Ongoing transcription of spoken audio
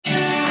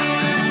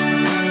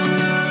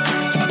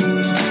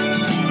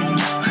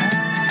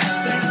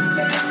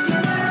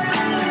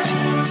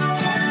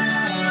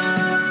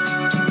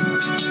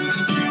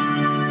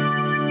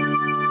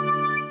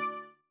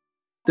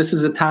This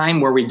is a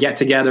time where we get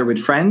together with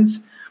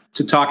friends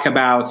to talk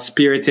about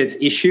spirited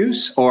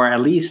issues, or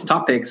at least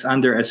topics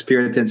under a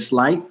spirited's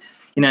light,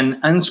 in an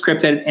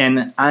unscripted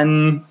and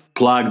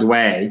unplugged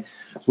way.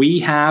 We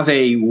have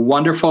a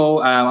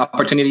wonderful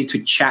opportunity to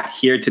chat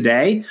here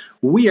today.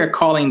 We are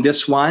calling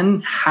this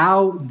one,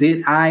 How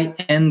Did I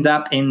End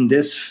Up in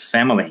This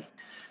Family?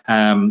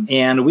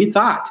 And we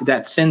thought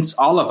that since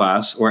all of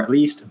us, or at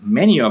least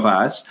many of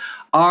us,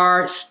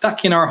 are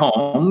stuck in our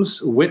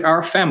homes with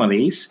our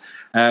families,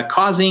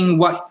 causing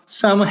what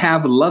some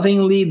have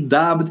lovingly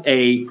dubbed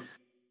a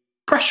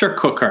pressure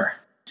cooker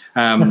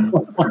from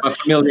a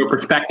familial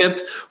perspective,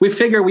 we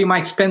figure we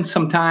might spend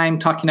some time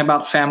talking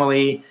about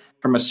family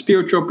from a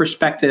spiritual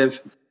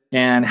perspective,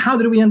 and how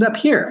did we end up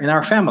here in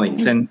our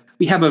families? And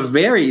we have a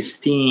very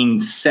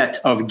esteemed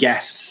set of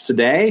guests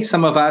today.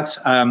 Some of us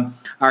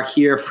are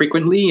here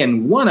frequently,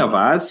 and one of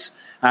us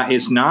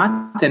is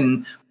not.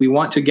 And we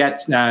want to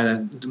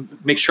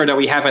make sure that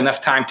we have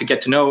enough time to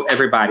get to know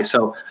everybody.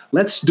 So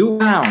let's do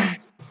a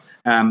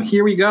round.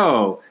 Here we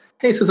go.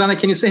 Hey, Susanna,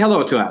 can you say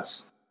hello to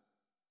us?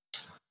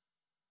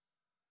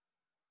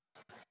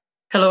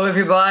 Hello,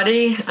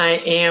 everybody. I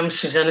am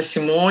Susanna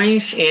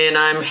Simões, and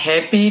I'm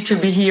happy to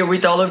be here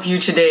with all of you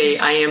today.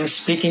 I am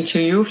speaking to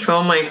you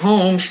from my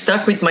home,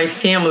 stuck with my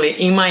family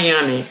in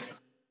Miami.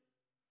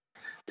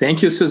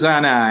 Thank you,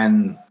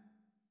 Susanna.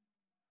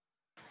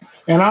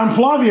 And I'm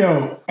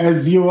Flavio.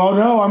 As you all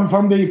know, I'm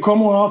from the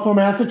Commonwealth of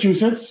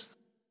Massachusetts,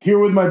 here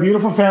with my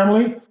beautiful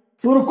family.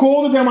 It's a little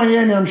colder than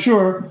Miami, I'm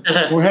sure.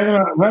 We're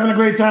having a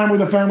great time with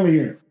the family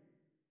here.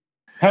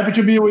 Happy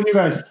to be here with you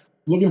guys.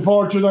 Looking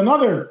forward to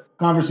another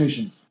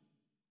conversations.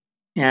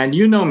 And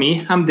you know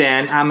me, I'm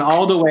Dan. I'm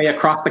all the way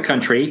across the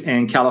country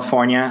in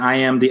California. I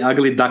am the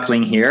ugly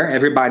duckling here.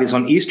 Everybody's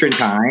on Eastern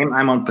time.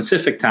 I'm on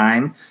Pacific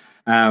time.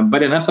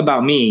 But enough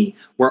about me.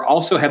 We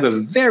also have a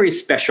very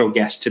special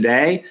guest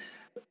today.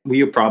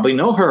 You probably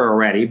know her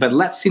already, but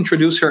let's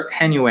introduce her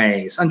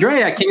anyways.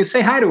 Andrea, can you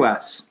say hi to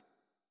us?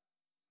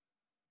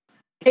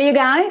 Hey, you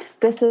guys.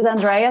 This is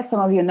Andrea.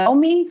 Some of you know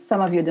me. Some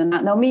of you do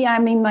not know me.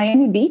 I'm in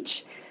Miami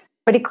Beach,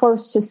 pretty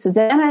close to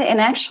Susanna, and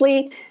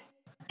actually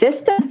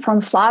distant from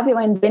Flavio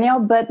and Daniel,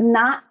 but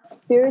not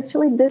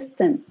spiritually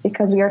distant,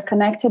 because we are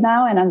connected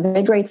now, and I'm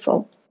very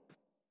grateful.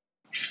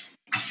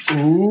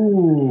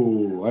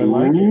 Ooh, I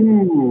like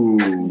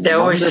it. That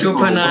was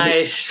super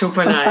nice,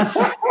 super nice.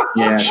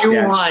 Yes,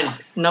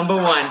 number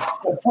one.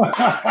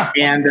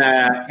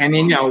 And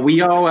you know,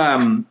 we all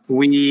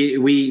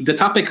we the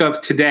topic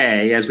of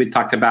today, as we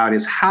talked about,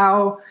 is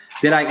how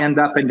did I end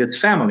up in this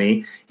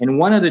family? And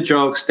one of the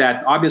jokes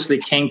that obviously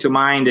came to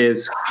mind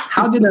is,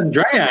 how did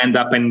Andrea end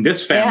up in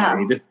this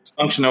family, this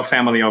functional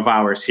family of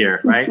ours here,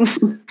 right?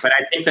 But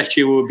I think that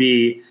she will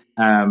be,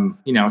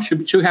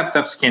 she'll have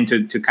tough skin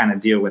to kind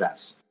of deal with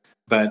us.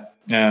 But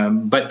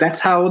that's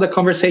how the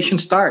conversation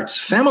starts.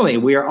 Family.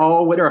 We are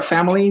all with our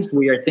families.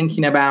 We are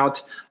thinking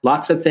about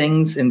lots of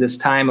things in this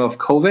time of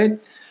COVID.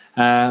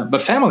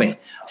 But family,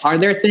 are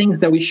there things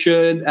that we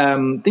should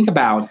think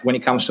about when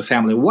it comes to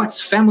family?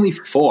 What's family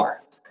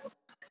for?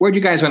 Where do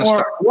you guys want to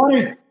start?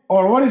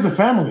 What is a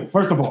family,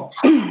 first of all?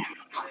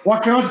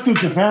 What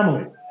constitutes a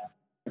family?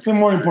 It's a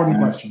more important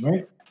question,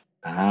 right?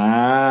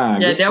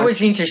 Yeah, that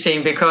was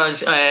interesting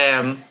because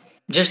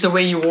just the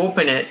way you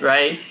open it,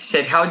 right?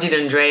 Said, how did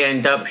Andrea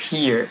end up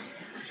here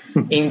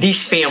in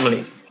this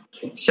family?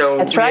 So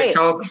that's right.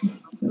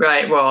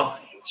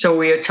 So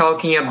we are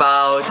talking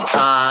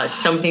about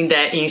something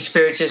that in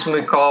Spiritism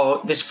we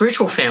call the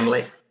spiritual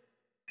family.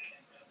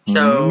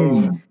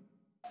 So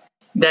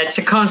that's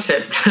a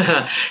concept.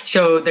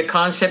 So the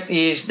concept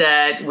is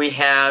that we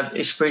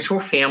have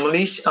spiritual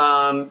families,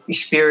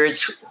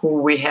 spirits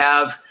who we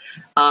have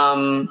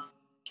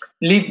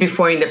lived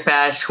before in the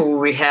past, who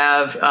we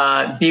have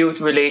built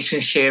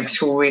relationships,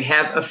 who we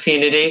have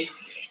affinity.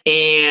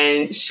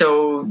 And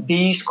so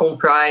these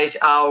comprise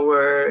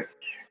our,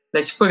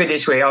 let's put it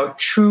this way, our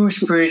true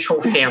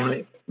spiritual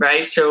family,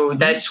 right? So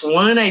that's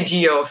one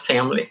idea of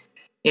family.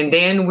 And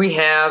then we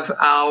have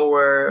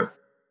our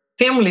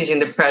families in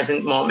the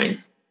present moment,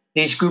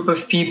 this group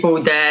of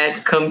people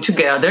that come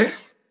together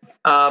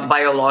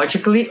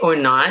biologically or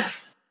not,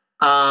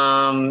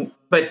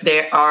 but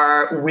they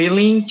are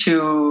willing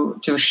to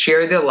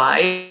share their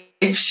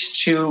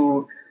lives,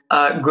 to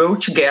grow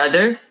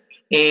together,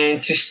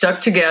 and to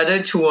stuck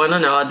together to one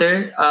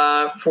another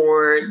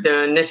for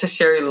the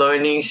necessary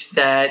learnings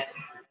that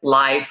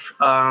life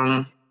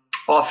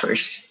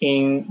offers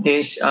in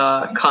this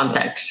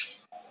context.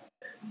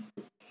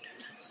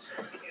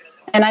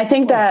 And I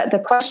think that the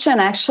question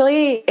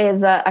actually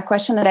is a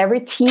question that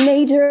every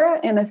teenager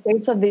in the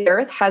face of the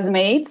earth has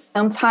made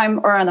sometime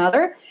or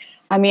another.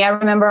 I mean, I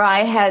remember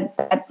I had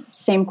that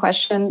same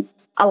question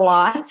a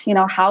lot. You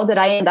know, how did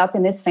I end up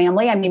in this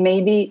family? I mean,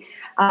 maybe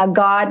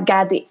God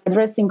got the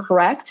address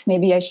incorrect.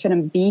 Maybe I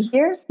shouldn't be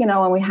here. You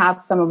know, when we have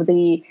some of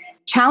the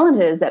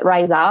challenges that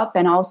rise up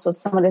and also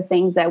some of the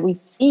things that we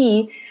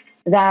see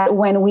that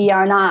when we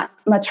are not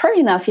mature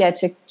enough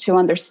yet to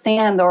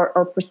understand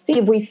or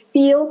perceive, we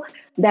feel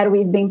that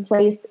we've been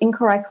placed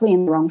incorrectly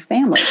in the wrong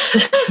family.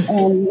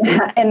 And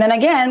then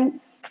again,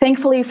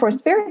 thankfully for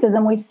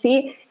Spiritism, we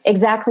see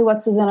exactly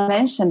what Susana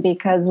mentioned,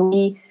 because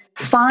we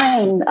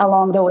find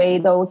along the way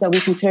those that we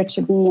consider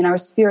to be in our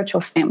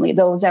spiritual family,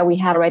 those that we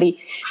had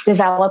already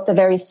developed a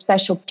very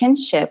special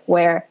kinship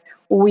where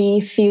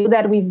we feel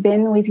that we've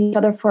been with each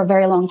other for a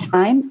very long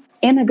time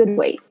in a good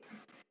way.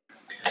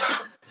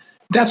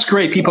 That's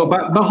great, people.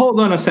 But hold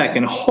on a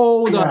second.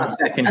 Hold on a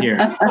second here.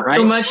 Right?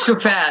 Too much, too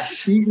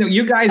fast.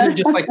 You guys are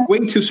just like way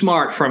too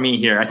smart for me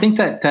here. I think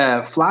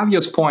that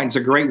Flavio's point is a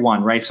great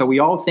one, right? So we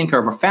all think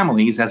of our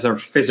families as our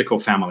physical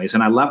families.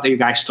 And I love that you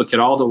guys took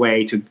it all the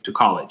way to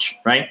college,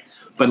 right?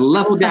 But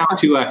level down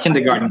to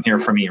kindergarten here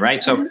for me,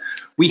 right? So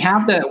we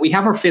have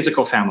our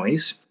physical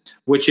families,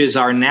 which is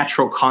our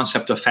natural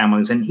concept of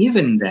families. And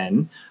even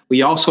then,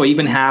 we also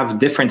even have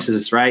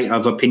differences, right,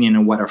 of opinion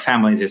on what our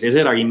families is. Is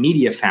it our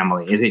immediate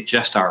family? Is it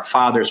just our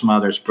fathers,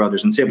 mothers,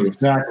 brothers, and siblings?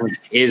 Exactly.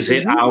 Is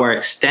it our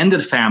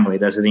extended family?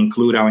 Does it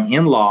include our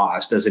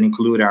in-laws? Does it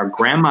include our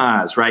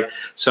grandmas, right?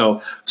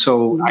 So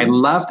I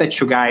love that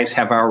you guys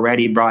have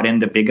already brought in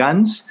the big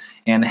guns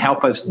and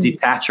help us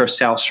detach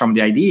ourselves from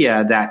the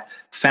idea that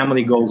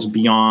family goes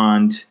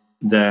beyond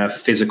the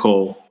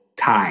physical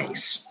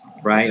ties,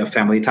 right, of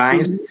family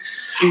ties,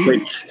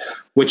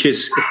 which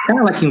is it's kind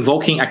of like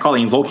invoking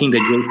the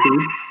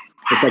JC.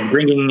 It's like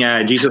bringing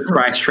Jesus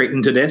Christ straight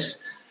into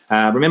this.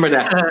 Remember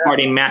that part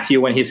in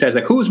Matthew when he says,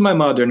 like, who's my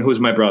mother and who's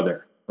my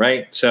brother,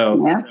 right? So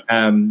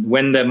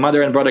when the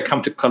mother and brother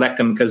come to collect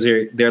him because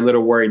they're a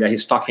little worried that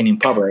he's talking in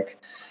public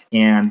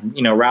and,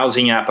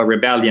 rousing up a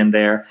rebellion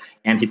there,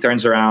 and he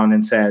turns around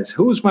and says,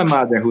 who's my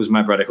mother, who's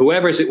my brother?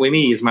 Whoever is it with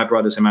me is my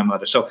brothers and my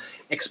mother. So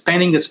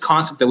expanding this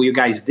concept that you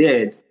guys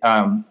did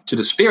to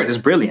the Spirit is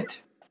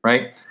brilliant,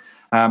 right?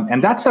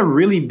 And that's a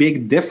really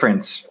big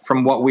difference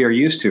from what we are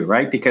used to,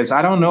 right? Because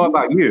I don't know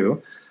about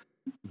you,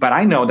 but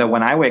I know that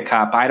when I wake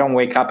up, I don't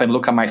wake up and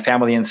look at my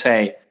family and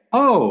say,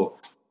 oh,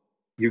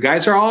 you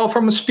guys are all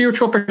from a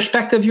spiritual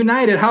perspective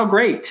united. How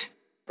great,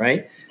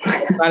 right?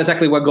 That's not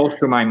exactly what goes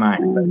through my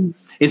mind.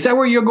 Is that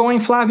where you're going,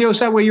 Flavio? Is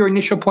that where your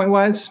initial point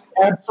was?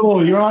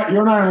 Absolutely. You're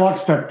not in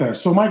lockstep there.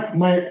 So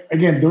my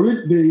again,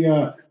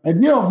 the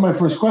idea of my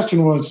first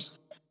question was,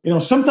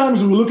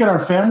 sometimes we look at our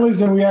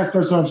families and we ask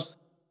ourselves,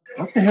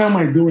 what the hell am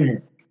I doing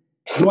here?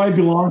 Do I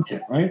belong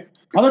here, right?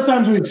 Other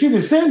times we see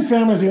the same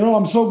families,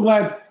 I'm so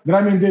glad that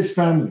I'm in this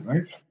family,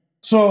 right?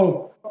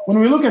 So when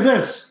we look at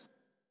this,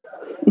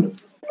 am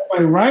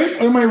I right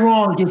or am I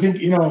wrong to think,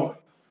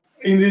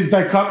 in this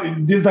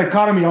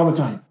dichotomy all the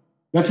time?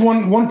 That's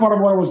one part of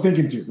what I was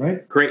thinking too,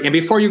 right? Great. And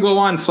before you go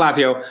on,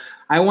 Flavio,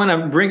 I want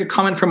to bring a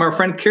comment from our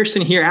friend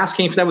Kirsten here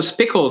asking if that was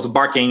Pickles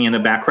barking in the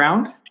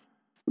background.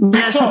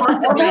 Yes,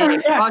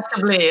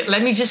 possibly.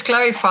 Let me just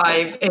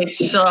clarify.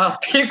 It's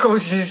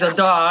Pickles is a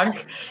dog,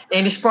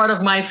 and it's part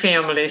of my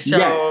family.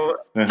 So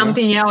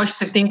something else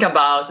to think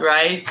about,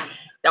 right?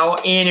 Our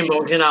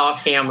animals in our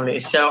family.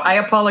 So I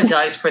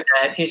apologize for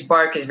that. His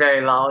bark is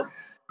very loud.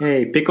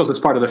 Hey, Pickles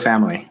is part of the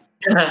family.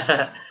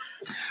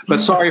 But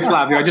sorry,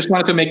 Flavio, I just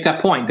wanted to make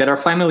that point that our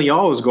family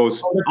always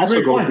goes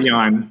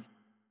beyond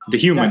the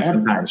humans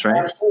sometimes,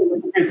 right? Absolutely.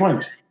 That's a great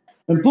point.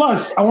 And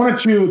plus, I wanted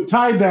to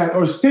tie that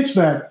or stitch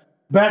that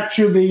back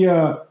to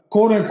the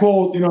quote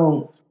unquote,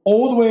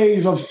 old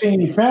ways of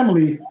seeing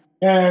family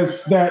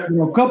as that,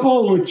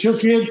 couple with 2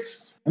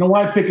 kids and a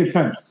white picket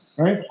fence,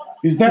 right?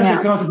 Is that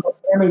the concept of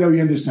family that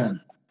we understand?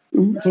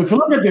 Mm-hmm. So if you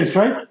look at this,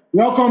 right,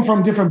 we all come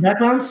from different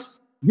backgrounds,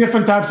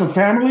 different types of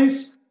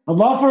families. I'd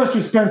love for us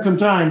to spend some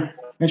time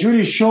and to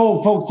really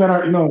show folks that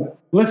are,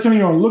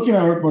 listening or looking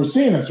at or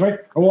seeing us, right,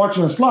 or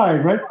watching us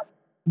live, right,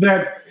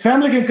 that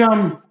family can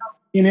come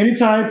in any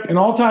type, in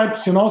all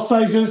types, in all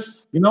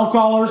sizes, in all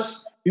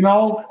colors, in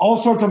all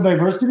sorts of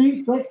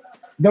diversity, right?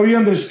 That we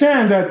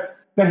understand that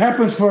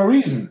happens for a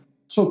reason.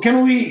 So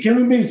can we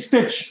maybe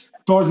stitch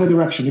towards the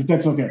direction, if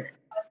that's okay?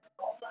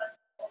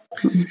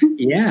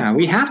 Yeah,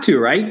 we have to,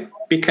 right?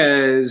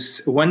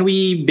 Because when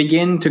we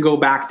begin to go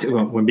back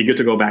to, when we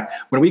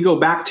go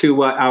back to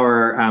what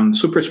our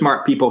super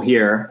smart people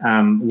here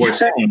were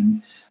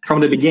saying from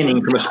the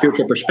beginning, from a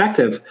spiritual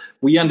perspective,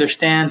 we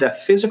understand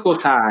that physical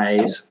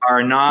ties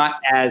are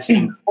not as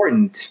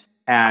important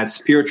as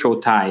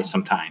spiritual ties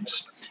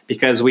sometimes.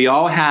 Because we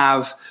all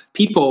have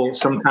people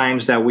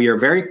sometimes that we are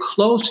very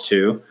close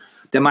to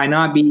that might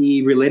not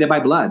be related by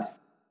blood.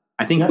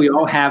 I think we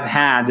all have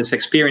had this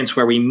experience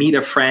where we meet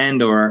a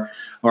friend or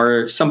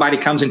somebody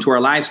comes into our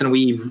lives and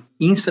we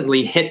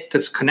instantly hit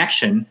this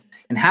connection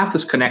and have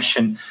this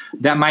connection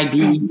that might be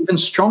even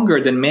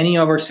stronger than many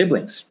of our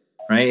siblings,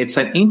 right? It's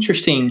an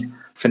interesting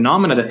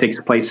phenomena that takes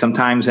place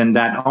sometimes, and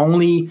that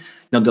only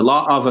the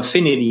law of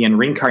affinity and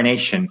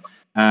reincarnation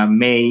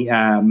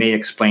may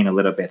explain a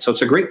little bit. So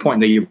it's a great point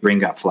that you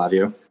bring up,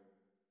 Flavio.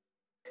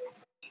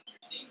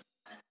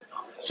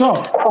 So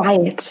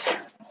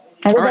quiet.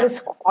 Everybody's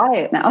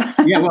quiet now.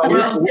 Yeah, well,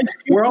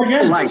 we're all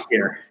polite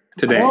here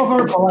today. All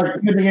very polite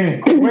in the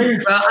beginning.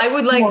 Well, I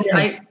would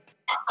like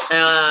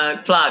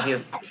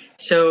Flavio.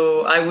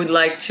 So I would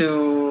like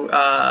to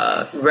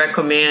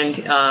recommend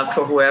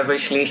for whoever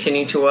is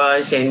listening to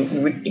us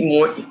and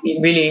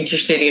really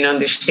interested in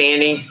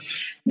understanding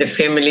the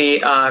family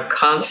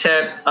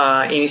concept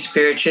in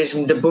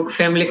Spiritism, the book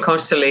Family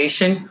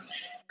Constellation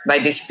by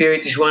the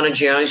Spirit Joana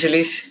de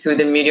Angelis through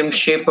the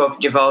mediumship of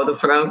Divaldo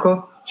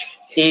Franco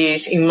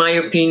is, in my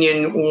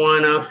opinion,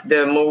 one of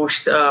the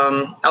most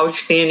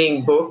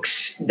outstanding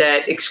books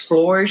that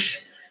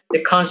explores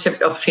the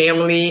concept of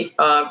family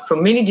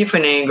from many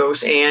different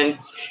angles. And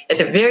at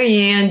the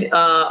very end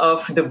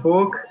of the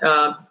book,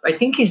 I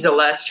think it's the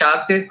last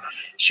chapter,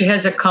 she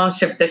has a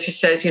concept that she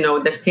says,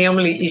 the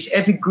family is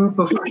any group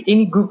of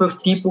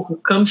people who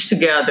comes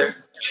together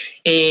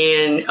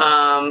and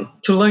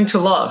to learn to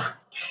love.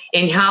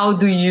 And how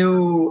do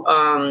you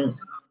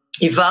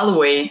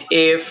evaluate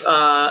if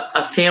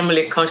a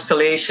family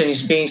constellation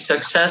is being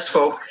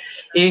successful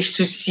is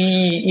to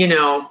see,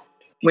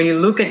 when you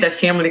look at the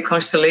family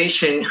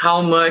constellation,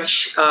 how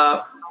much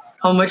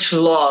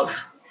love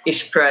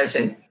is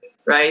present,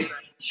 right?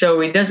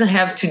 So it doesn't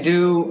have to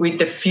do with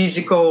the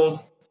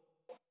physical,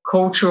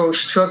 cultural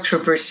structure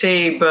per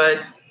se, but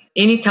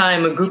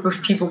anytime a group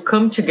of people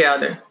come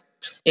together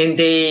and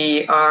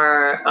they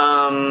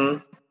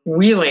are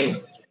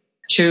willing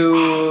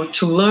to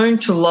learn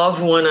to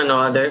love one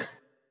another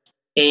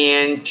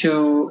and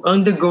to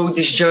undergo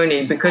this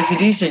journey, because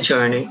it is a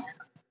journey,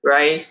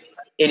 right?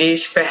 It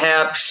is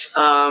perhaps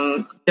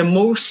the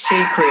most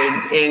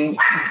sacred, and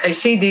I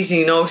say this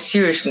in all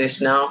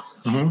seriousness now,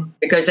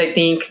 because I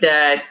think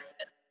that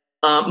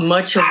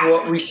much of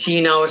what we see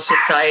in our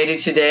society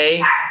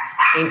today,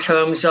 in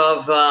terms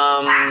of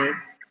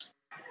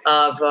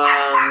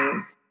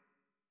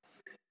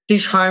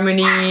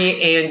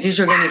disharmony and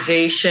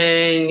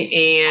disorganization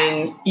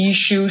and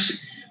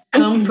issues,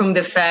 come from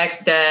the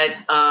fact that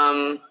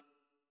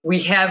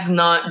we have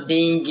not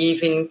been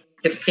given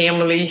the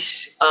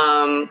families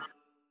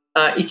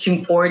its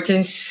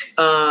importance.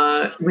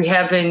 We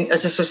haven't,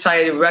 as a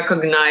society,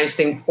 recognized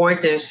the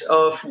importance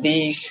of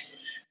these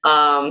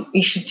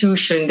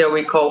institution that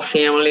we call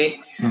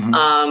family.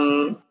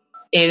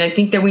 And I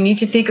think that we need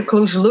to take a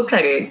close look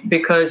at it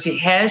because it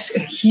has a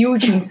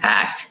huge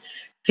impact.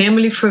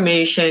 Family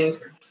formation,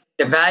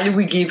 the value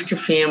we give to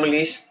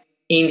families,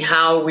 in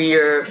how we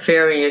are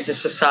faring as a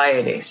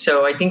society.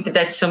 So I think that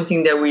that's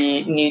something that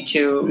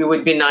it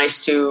would be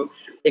nice to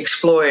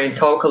explore and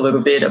talk a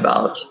little bit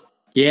about.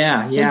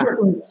 Yeah.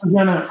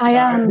 Susanna,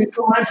 it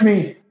reminds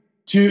me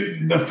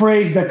to the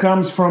phrase that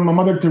comes from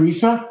Mother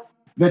Teresa,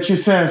 that she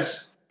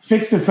says,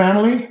 fix the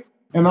family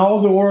and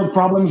all the world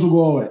problems will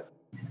go away,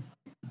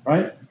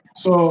 right?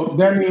 So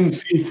that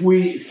means if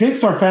we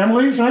fix our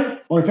families,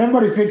 right, or if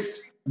everybody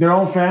fixed their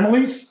own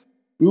families,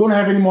 we won't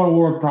have any more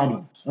world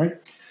problems, right?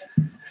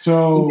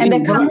 So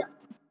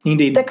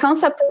indeed, the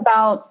concept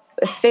about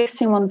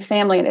fixing one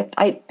family,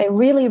 I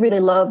really, really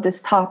love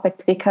this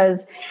topic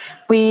because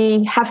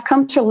we have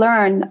come to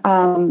learn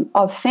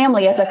of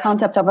family as a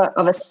concept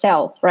of a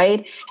cell,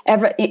 right?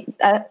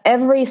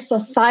 Every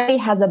society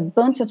has a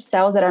bunch of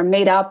cells that are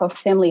made up of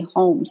family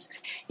homes.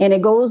 And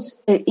it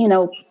goes,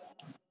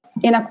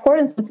 in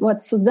accordance with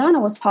what Susanna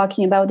was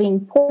talking about, the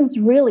importance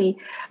really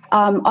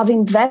of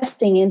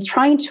investing in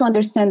trying to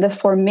understand the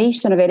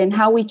formation of it and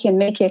how we can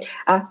make it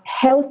a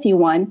healthy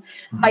one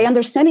by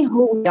understanding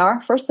who we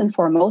are, first and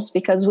foremost,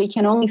 because we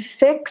can only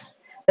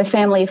fix the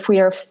family if we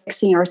are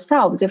fixing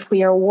ourselves, if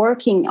we are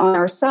working on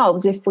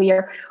ourselves, if we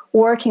are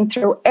working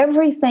through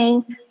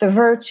everything, the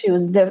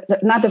virtues, the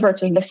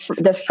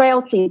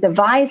frailties, the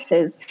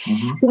vices,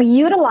 we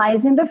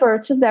utilizing the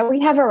virtues that we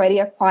have already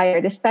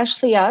acquired,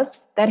 especially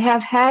us that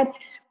have had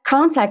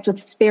contact with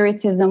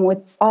Spiritism,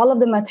 with all of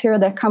the material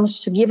that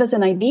comes to give us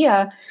an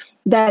idea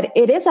that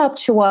it is up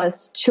to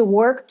us to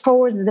work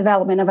towards the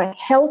development of a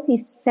healthy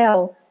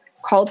cell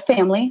called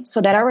family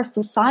so that our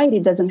society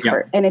doesn't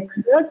hurt. And it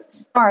does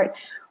start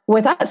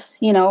with us,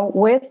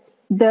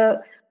 with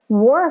the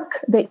work,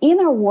 the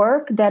inner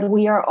work that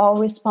we are all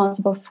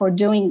responsible for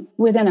doing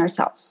within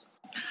ourselves.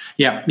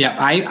 Yeah.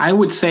 I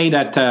would say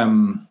that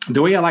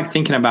the way I like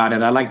thinking about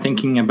it, I like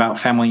thinking about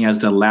family as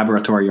the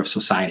laboratory of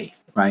society,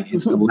 right?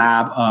 It's the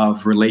lab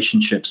of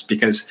relationships,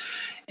 because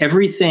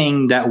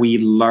everything that we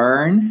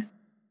learn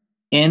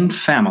in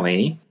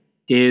family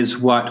is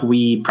what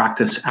we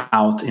practice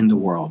out in the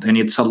world. And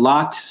it's a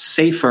lot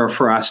safer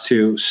for us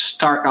to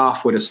start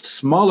off with a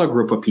smaller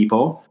group of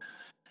people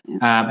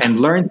and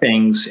learn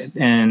things,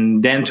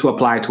 and then to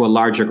apply to a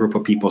larger group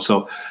of people.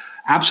 So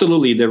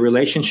absolutely, the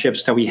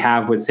relationships that we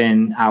have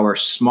within our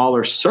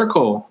smaller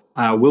circle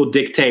will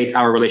dictate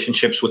our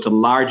relationships with the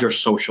larger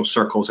social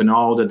circles and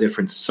all the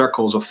different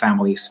circles of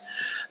families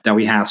that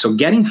we have. So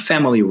getting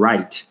family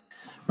right,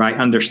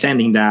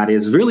 understanding that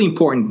is really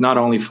important, not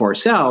only for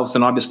ourselves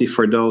and obviously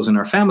for those in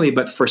our family,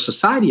 but for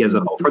society as a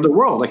whole, for the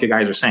world, like you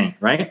guys are saying,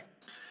 right?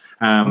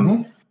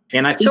 And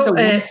I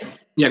think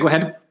yeah, go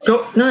ahead.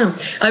 No.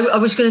 I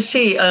was going to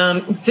say,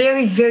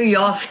 very, very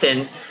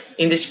often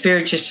in the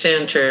Spiritist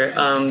Center,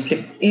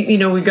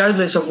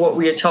 regardless of what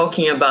we are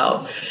talking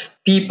about,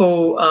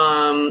 people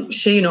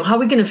say, how are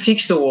we going to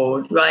fix the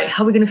world, right?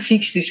 How are we going to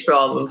fix these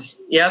problems?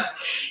 Yep.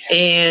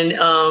 And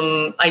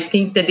I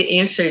think that the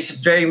answer is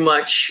very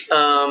much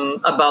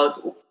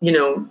about,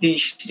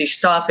 this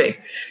topic.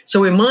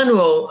 So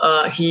Emmanuel,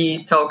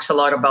 he talks a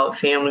lot about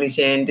families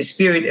and the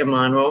spirit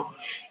Emmanuel.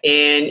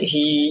 And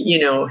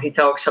he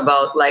talks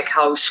about like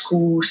how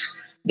schools,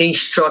 the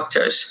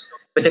instructors,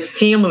 but the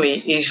family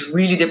is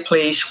really the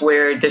place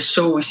where the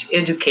soul is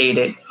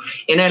educated.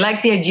 And I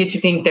like the idea to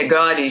think that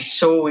God is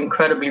so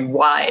incredibly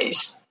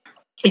wise.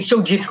 It's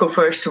so difficult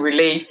for us to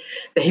relate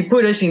that he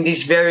put us in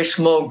these very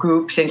small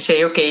groups and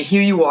say, okay,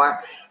 here you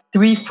are,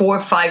 3, 4,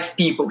 5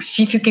 people.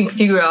 See if you can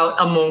figure out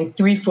among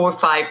 3, 4,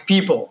 5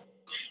 people.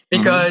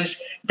 Because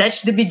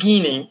that's the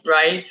beginning,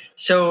 right?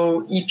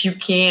 So if you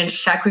can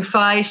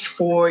sacrifice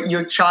for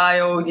your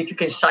child, if you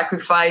can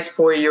sacrifice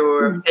for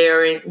your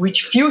parent,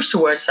 which feels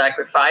to us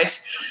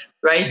sacrifice,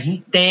 right?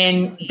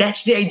 Then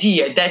that's the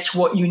idea. That's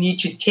what you need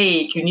to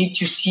take. You need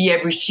to see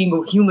every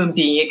single human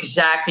being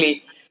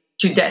exactly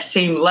to that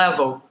same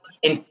level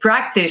and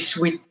practice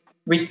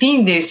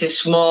within this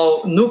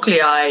small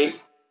nuclei,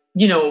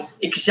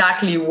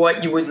 exactly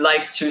what you would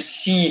like to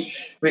see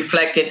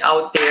reflected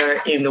out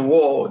there in the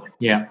world.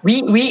 Yeah.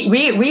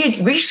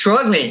 We're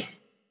struggling,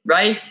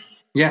 right?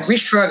 Yes. We're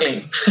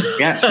struggling.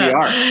 Yes, we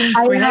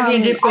are. We're having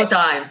a difficult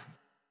time.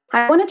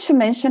 I wanted to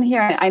mention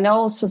here, I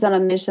know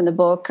Susanna mentioned the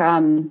book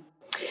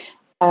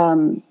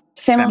Family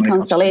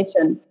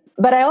Constellation,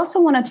 but I also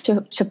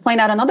wanted to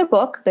point out another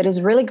book that is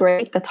really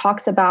great that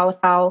talks about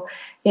how,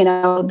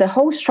 the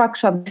whole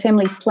structure of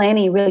family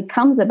planning really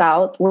comes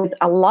about with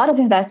a lot of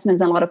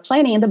investments and a lot of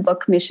planning in the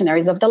book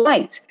Missionaries of the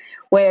Light,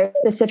 where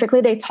specifically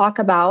they talk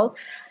about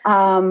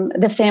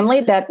the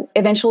family that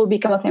eventually will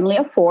become a family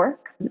of 4.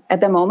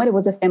 At the moment, it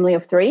was a family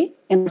of 3.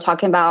 And we're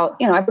talking about,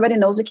 everybody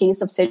knows the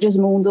case of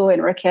Segismundo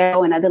and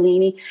Raquel and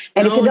Adeline.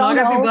 And if you don't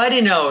know, everybody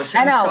knows.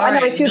 I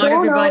know. If you don't know,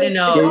 everybody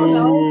knows.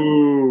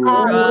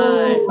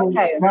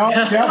 Okay.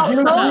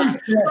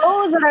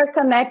 Those that are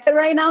connected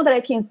right now that I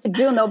can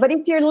do know. But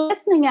if you're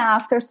listening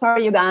after,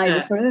 sorry, you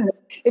guys.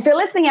 If you're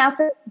listening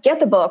after,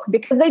 get the book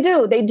because they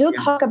do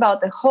talk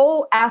about the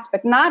whole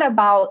aspect, not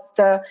about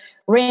the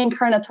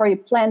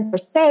reincarnatory plan per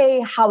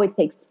se, how it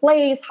takes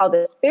place, how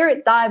the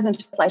spirit dives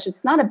into flesh.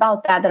 It's not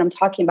about that I'm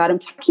talking about. I'm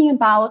talking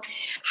about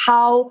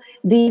how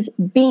these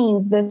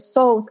beings, the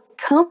souls,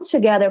 come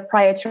together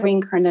prior to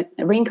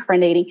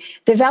reincarnating,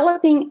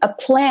 developing a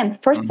plan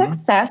for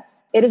success.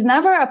 It is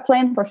never a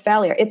plan for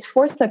failure. It's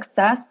for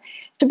success,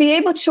 to be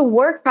able to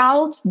work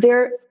out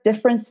their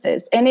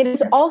differences. And it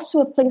is also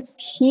a place of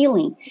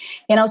healing.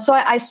 So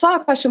I saw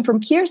a question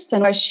from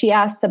Kirsten where she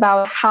asked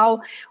about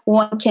how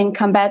one can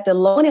combat the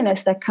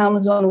loneliness that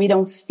comes when we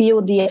don't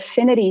feel the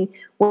affinity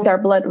with our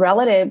blood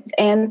relatives.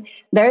 And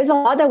there is a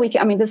lot that we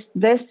can,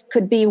 this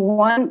could be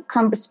one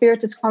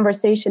spiritist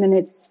conversation in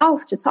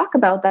itself to talk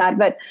about that.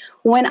 But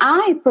when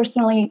I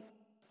personally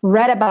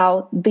read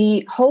about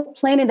the whole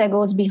planning that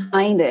goes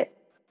behind it,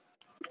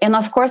 and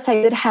of course,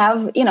 I did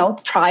have,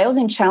 trials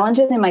and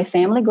challenges in my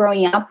family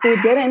growing up.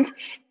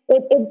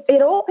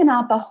 It opened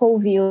up a whole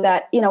view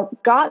that,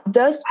 God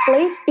does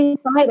place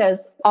beside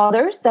us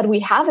others that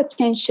we have a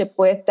kinship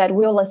with that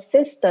will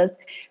assist us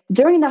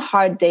during the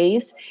hard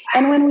days.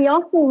 And when we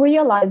also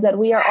realize that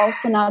we are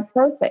also not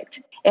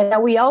perfect and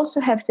that we also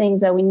have things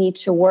that we need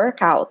to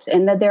work out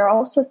and that there are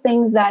also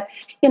things that,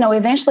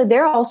 eventually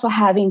they're also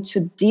having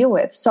to deal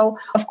with. So,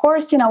 of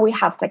course, we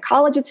have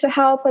psychology to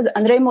help us.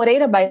 Andre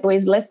Moreira, by the way,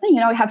 is listening.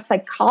 We have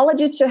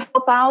psychology to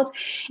help out.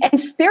 And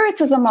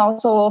Spiritism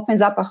also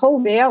opens up a whole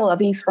veil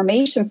of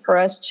information for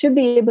us to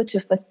be able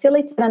to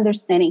facilitate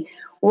understanding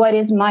what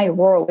is my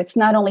role. It's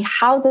not only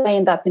how did I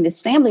end up in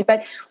this family,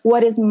 but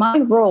what is my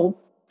role,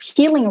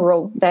 healing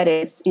role that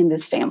is in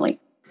this family.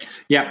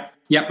 Yeah.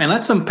 And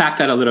let's unpack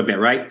that a little bit,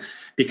 right?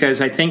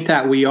 Because I think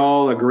that we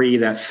all agree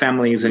that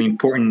family is an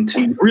important,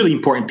 really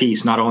important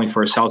piece, not only for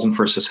ourselves and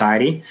for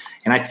society.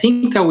 And I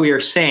think that we are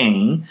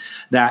saying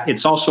that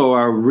it's also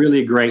a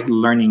really great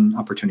learning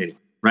opportunity,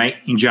 right?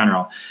 In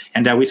general.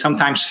 And that we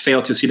sometimes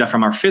fail to see that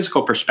from our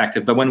physical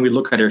perspective. But when we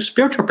look at our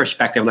spiritual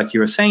perspective, like you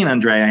were saying,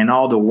 Andrea, and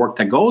all the work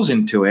that goes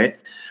into it,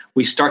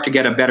 we start to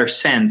get a better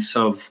sense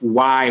of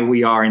why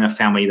we are in a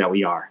family that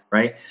we are,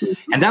 right?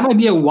 And that might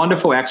be a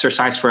wonderful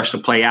exercise for us to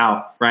play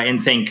out, right?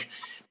 And think,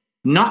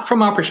 not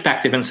from our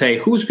perspective and say,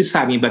 who's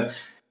beside me? But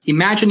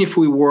imagine if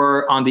we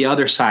were on the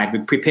other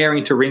side,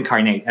 preparing to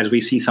reincarnate, as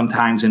we see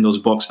sometimes in those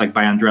books like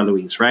by André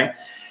Luiz, right?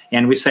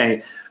 And we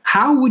say,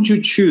 how would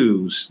you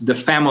choose the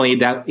family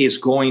that is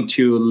going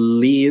to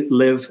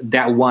live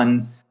that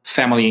one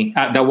family,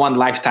 that one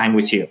lifetime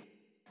with you?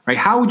 Right?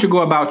 How would you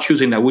go about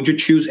choosing that? Would you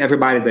choose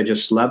everybody that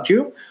just loved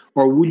you?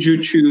 Or would you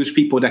choose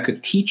people that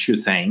could teach you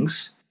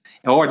things?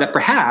 Or that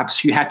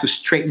perhaps you had to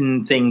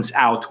straighten things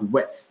out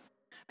with?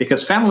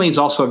 Because family is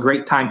also a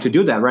great time to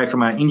do that, right?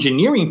 From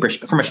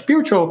a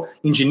spiritual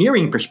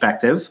engineering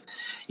perspective,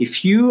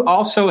 if you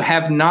also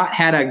have not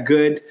had a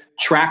good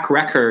track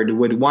record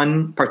with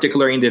one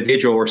particular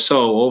individual or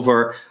so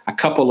over a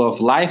couple of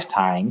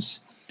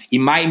lifetimes, it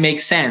might make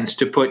sense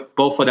to put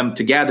both of them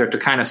together to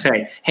kind of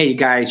say, hey, you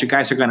guys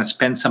are going to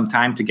spend some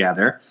time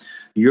together.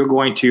 You're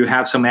going to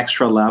have some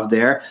extra love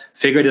there.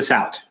 Figure this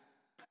out,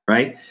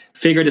 right?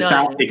 Figure this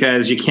out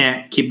because you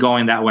can't keep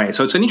going that way.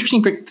 So it's an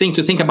interesting thing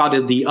to think about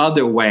it the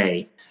other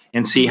way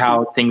and see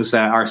how things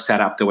are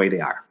set up the way they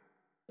are.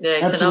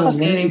 Yeah, it's an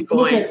outstanding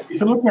point. If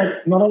you look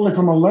at not only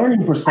from a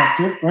learning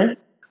perspective, right?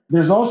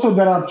 There's also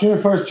that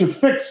opportunity for us to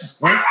fix,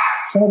 right?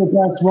 Some of the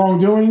past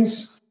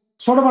wrongdoings,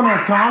 sort of an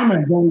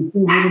autonomy that we see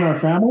within our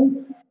family.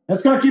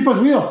 That's going to keep us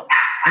real.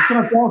 It's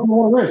going to tell us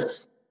more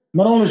risk.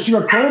 Not only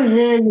sugarcoating,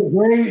 hey, you're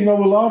great,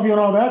 we love you and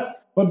all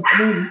that, but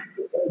I mean,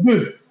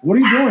 dude, what are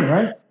you doing,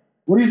 right?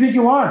 What do you think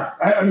you are?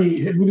 I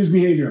mean, with this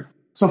behavior.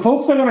 So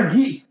folks are going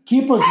to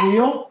keep us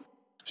real,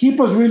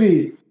 keep us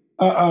really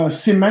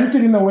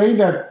cemented in a way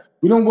that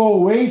we don't go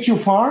way too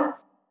far.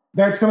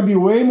 That's going to be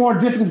way more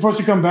difficult for us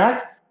to come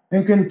back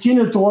and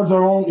continue towards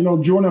our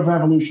own, journey of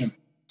evolution.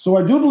 So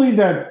I do believe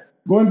that,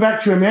 going back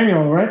to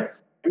Emmanuel, right?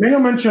 Emmanuel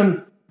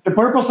mentioned the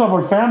purpose of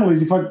our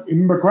families, if I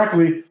remember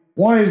correctly.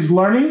 One is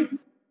learning,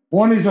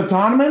 one is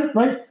autonomy,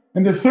 right?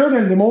 And the third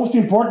and the most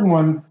important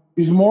one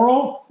is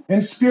moral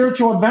and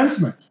spiritual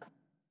advancement.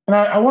 And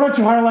I wanted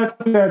to highlight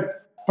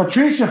that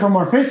Patricia from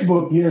our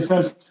Facebook here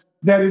says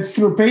that it's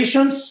through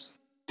patience,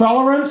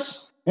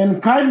 tolerance,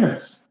 and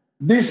kindness.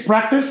 This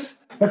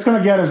practice, that's going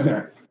to get us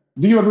there.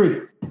 Do you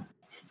agree?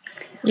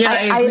 Yeah,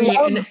 I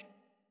agree.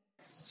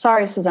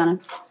 Sorry, Susana.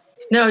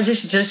 No,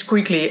 just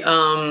quickly.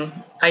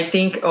 I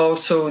think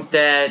also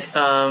that,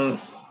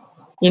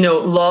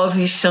 love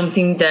is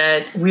something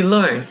that we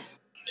learn.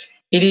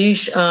 It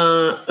is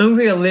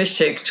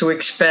unrealistic to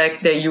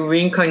expect that you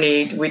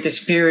reincarnate with a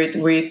spirit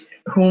with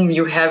whom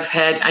you have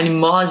had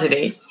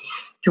animosity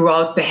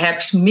throughout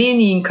perhaps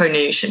many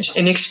incarnations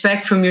and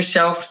expect from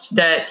yourself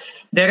that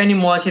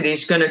animosity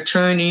is going to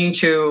turn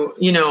into,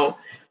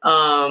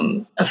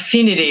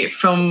 affinity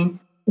from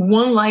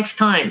one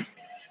lifetime.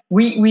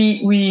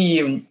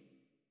 We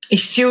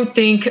still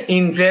think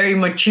in very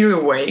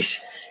material ways.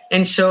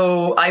 And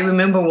so I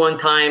remember one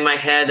time I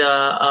had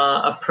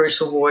a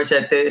person who was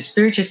at the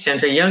Spiritual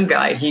Center, a young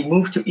guy. He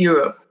moved to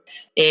Europe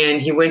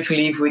and he went to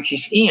live with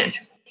his aunt.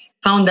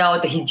 Found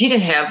out that he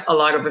didn't have a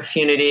lot of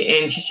affinity.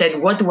 And he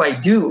said, what do I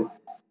do?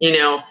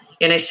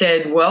 And I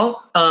said,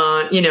 well,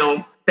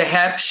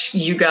 perhaps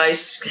you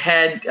guys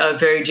had a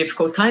very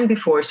difficult time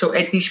before. So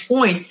at this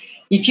point,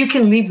 if you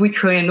can live with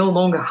her and no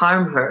longer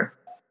harm her,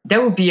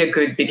 that would be a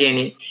good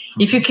beginning.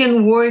 Mm-hmm. If you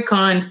can work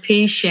on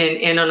patience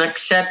and on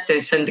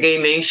acceptance, Andre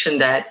mentioned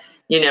that,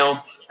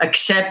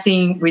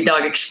 accepting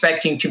without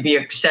expecting to be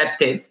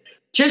accepted,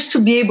 just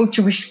to be able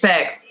to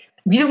respect.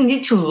 We don't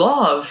need to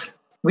love.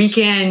 We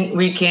can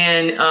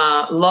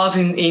love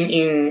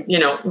in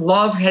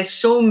love has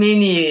so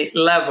many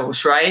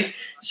levels, right?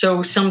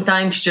 So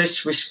sometimes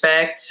just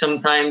respect,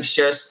 sometimes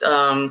just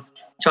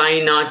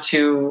trying not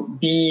to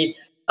be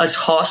as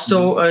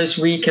hostile as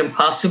we can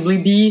possibly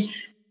be.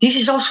 This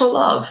is also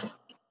love.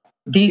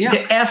 The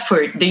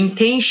effort, the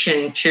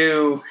intention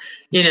to,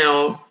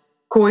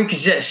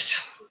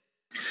 coexist.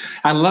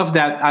 I love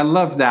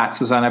that,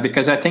 Susana,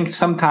 because I think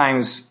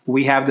sometimes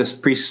we have this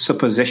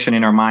presupposition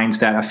in our minds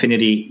that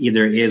affinity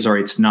either is or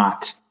it's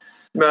not.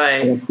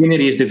 Right. And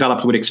affinity is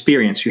developed with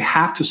experience. You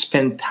have to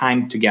spend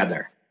time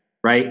together,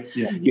 right?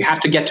 Yeah. You have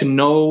to get to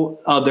know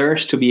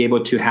others to be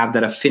able to have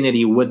that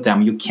affinity with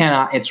them. You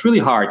cannot, it's really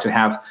hard to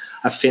have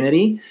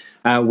affinity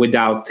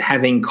without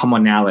having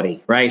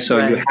commonality, right? So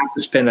you have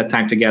to spend that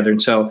time together.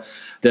 And so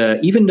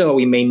even though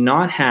we may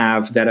not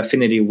have that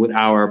affinity with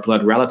our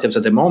blood relatives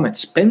at the moment,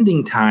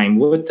 spending time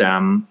with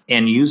them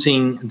and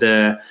using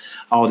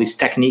all these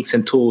techniques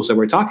and tools that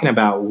we're talking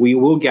about, we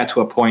will get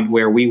to a point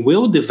where we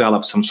will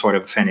develop some sort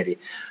of affinity.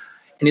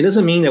 And it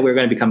doesn't mean that we're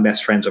going to become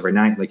best friends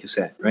overnight, like you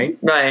said, right?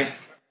 Right.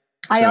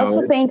 I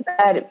also think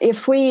that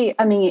if we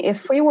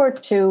were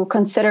to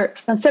consider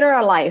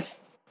our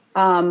life,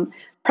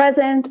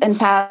 present and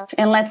past,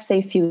 and let's say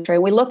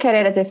future, we look at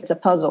it as if it's a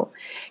puzzle.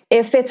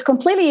 If it's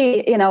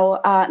completely,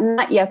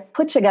 not yet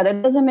put together,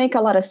 it doesn't make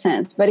a lot of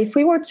sense. But if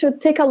we were to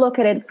take a look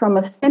at it from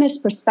a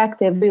finished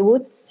perspective, we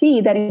would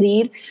see that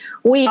indeed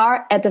we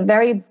are at the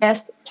very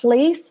best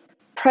place,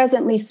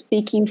 presently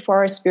speaking, for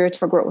our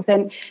spiritual growth.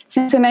 And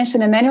since we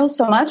mentioned Emmanuel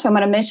so much, I'm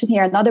going to mention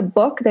here another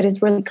book that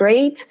is really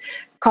great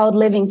called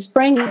Living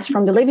Spring. It's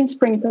from the Living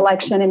Spring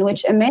collection, in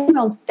which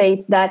Emmanuel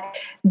states that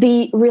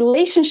the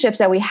relationships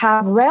that we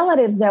have,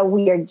 relatives that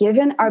we are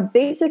given, are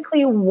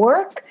basically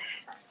work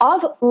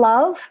of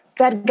love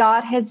that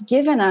God has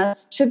given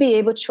us to be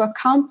able to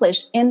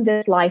accomplish in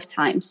this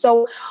lifetime.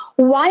 So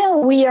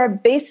while we are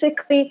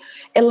basically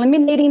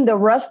eliminating the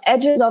rough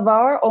edges of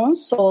our own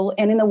soul,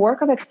 and in the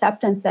work of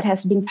acceptance that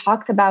has been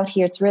talked about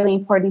here, it's really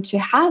important to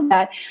have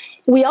that.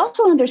 We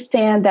also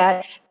understand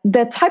that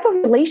the type of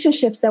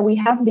relationships that we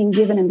have been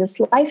given in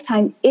this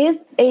lifetime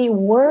is a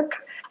work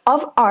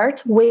of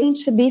art waiting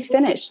to be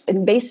finished.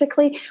 And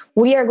basically,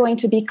 we are going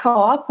to be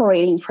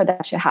cooperating for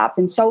that to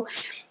happen. So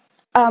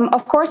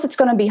Of course, it's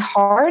going to be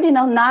hard.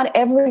 Not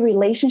every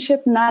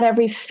relationship, not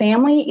every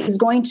family is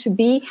going to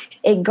be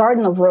a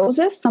garden of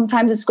roses.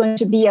 Sometimes it's going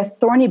to be a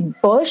thorny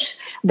bush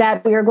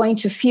that we are going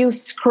to feel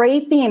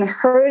scraping and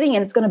hurting,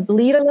 and it's going to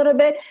bleed a little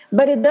bit,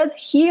 but it does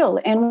heal.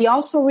 And we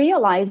also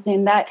realize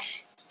in that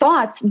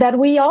thoughts that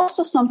we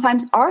also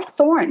sometimes are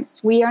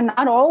thorns. We are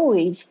not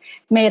always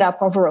made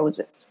up of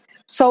roses.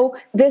 So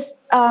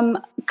this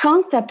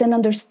concept and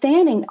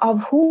understanding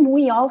of whom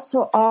we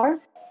also are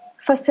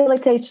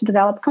facilitates to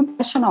develop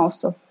compassion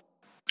also.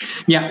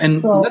 Yeah,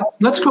 and so,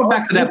 let's go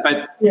back to that.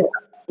 But yeah,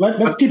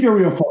 let's keep it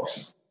real,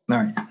 folks. All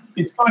right.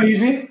 It's not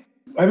easy.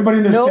 Everybody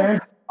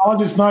understands. All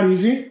just not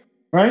easy,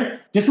 right?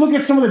 Just look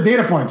at some of the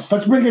data points.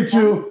 Let's bring it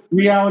to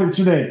reality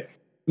today.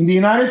 In the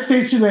United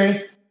States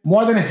today,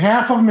 more than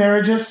half of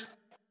marriages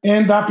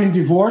end up in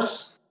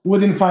divorce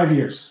within 5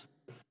 years,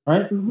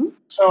 right? Mm-hmm.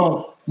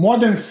 So more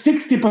than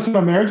 60%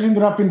 of marriages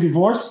ended up in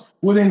divorce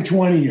within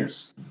 20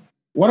 years.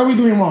 What are we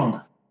doing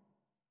wrong?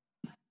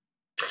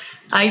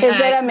 Maybe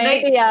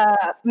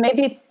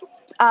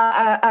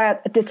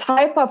the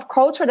type of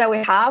culture that we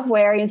have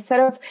where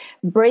instead of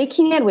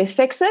breaking it, we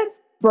fix it,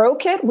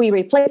 broke it, we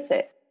replace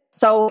it.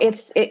 So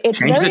it's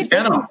very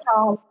different.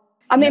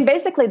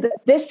 Basically,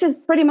 this is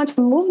pretty much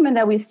a movement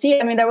that we see.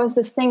 There was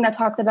this thing that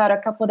talked about a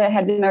couple that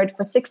had been married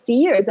for 60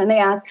 years, and they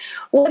asked,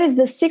 what is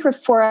the secret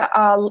for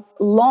a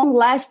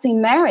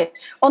long-lasting marriage?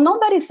 Well,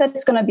 nobody said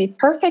it's going to be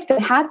perfect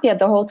and happy at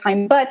the whole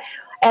time, but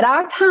at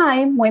our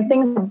time, when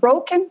things were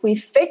broken, we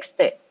fixed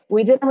it.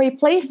 We didn't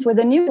replace with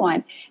a new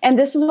one. And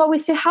this is what we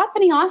see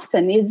happening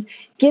often, is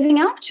giving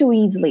up too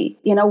easily.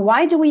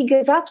 Why do we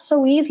give up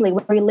so easily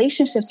when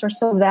relationships are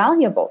so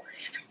valuable?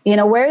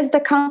 Where is the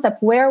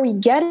concept? Where are we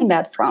getting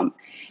that from?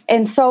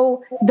 And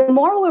so the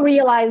more we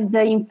realize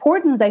the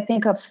importance, I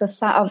think, of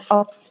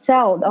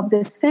cell, of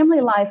this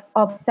family life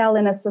of cell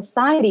in a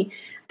society,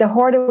 the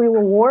harder we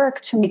will work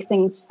to make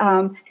things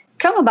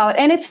come about.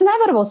 And it's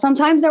inevitable.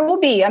 Sometimes there will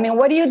be.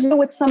 What do you do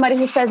with somebody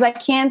who says, I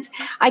can't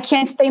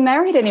stay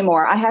married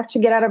anymore. I have to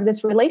get out of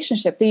this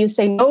relationship. Do you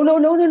say,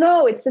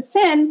 no, it's a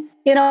sin?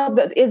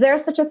 Is there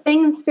such a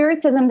thing in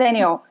Spiritism,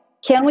 Daniel?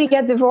 Can we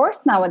get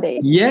divorced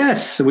nowadays?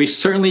 Yes, we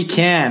certainly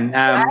can.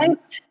 Right?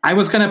 I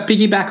was going to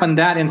piggyback on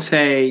that and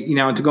say,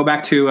 to go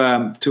back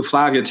to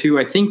Flavia too,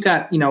 I think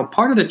that,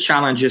 part of the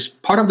challenge is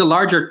part of the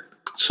larger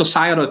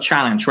societal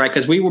challenge, right?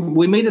 Because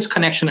we made this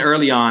connection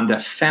early on, the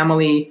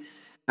family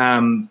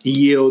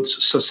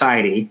yields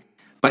society.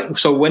 But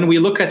so when we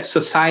look at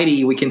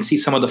society, we can see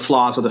some of the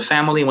flaws of the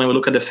family. When we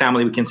look at the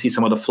family, we can see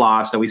some of the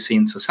flaws that we see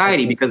in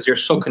society because they're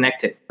so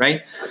connected,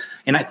 right?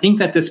 And I think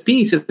that this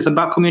piece is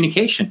about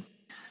communication.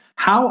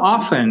 How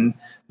often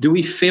do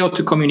we fail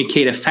to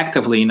communicate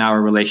effectively in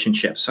our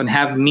relationships and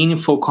have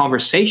meaningful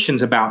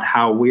conversations about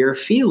how we're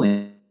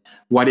feeling?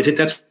 What is it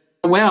that's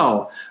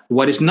well?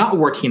 What is not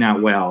working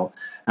out well?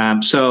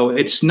 So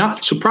it's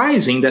not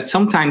surprising that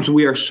sometimes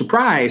we are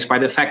surprised by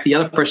the fact the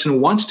other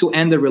person wants to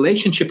end the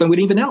relationship and we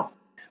don't even know,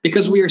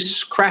 because we are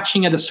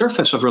scratching at the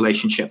surface of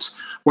relationships.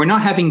 We're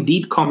not having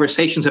deep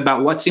conversations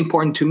about what's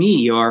important to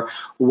me or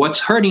what's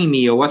hurting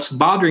me or what's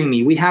bothering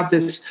me. We have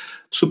this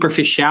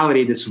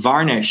superficiality, this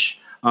varnish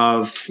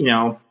of,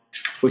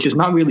 which is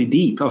not really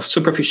deep, of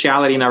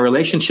superficiality in our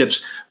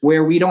relationships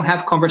where we don't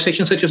have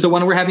conversations such as the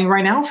one we're having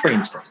right now, for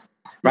instance.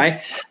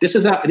 Right? This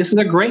is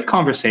a great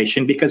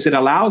conversation because it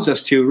allows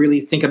us to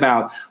really think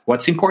about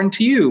what's important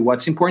to you,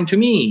 what's important to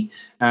me.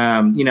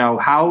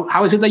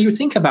 How is it that you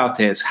think about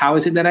this? How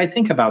is it that I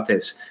think about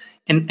this?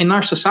 And in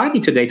our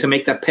society today, to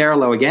make that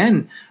parallel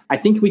again, I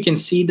think we can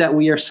see that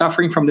we are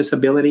suffering from this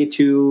ability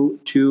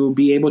to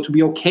be able to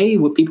be okay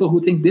with people who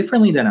think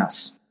differently than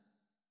us.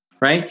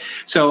 Right?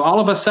 So all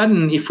of a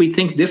sudden, if we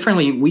think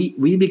differently,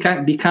 we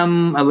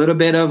become a little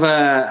bit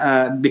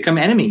of become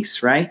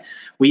enemies, right?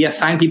 We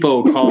assign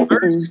people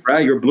colors,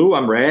 right? You're blue,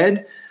 I'm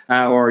red,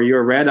 or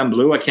you're red, I'm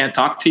blue. I can't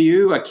talk to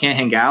you. I can't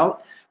hang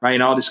out, right?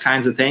 And all these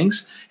kinds of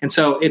things. And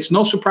so it's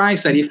no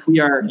surprise that if we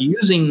are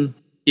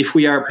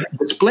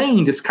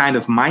displaying this kind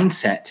of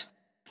mindset,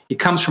 it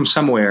comes from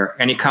somewhere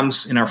and it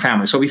comes in our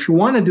family. So if you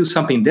want to do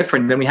something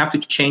different, then we have to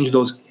change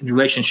those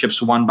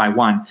relationships one by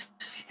one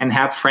and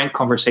have frank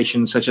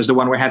conversations such as the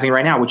one we're having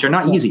right now, which are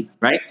not easy,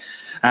 right?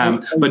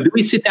 But do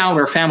we sit down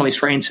with our families,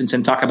 for instance,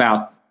 and talk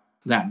about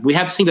that? We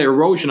have seen the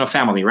erosion of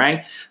family,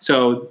 right?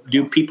 So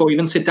do people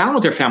even sit down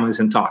with their families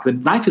and talk? The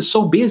life is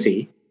so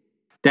busy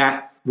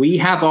that we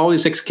have all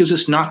these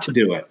excuses not to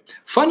do it.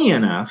 Funny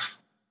enough,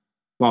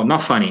 well,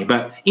 not funny,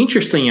 but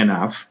interesting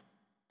enough,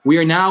 we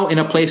are now in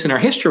a place in our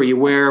history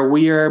where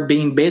we are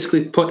being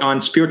basically put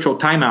on spiritual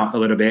timeout a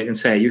little bit and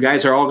say, you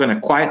guys are all going to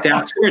quiet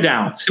down, simmer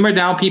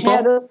down, people.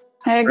 Yeah,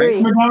 I agree.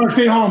 Simmer down and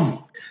stay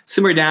home.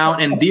 Simmer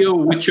down and deal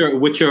with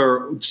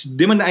your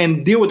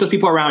and deal with those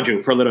people around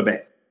you for a little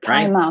bit.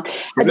 Right? Time out.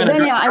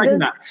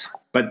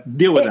 But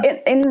deal with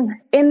it.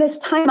 In this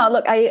time out,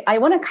 look, I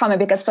want to comment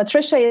because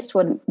Patricia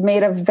Eastwood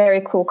made a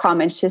very cool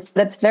comment. She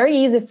said it's very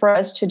easy for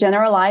us to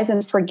generalize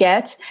and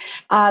forget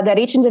that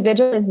each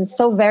individual is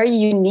so very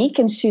unique,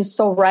 and she's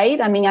so right.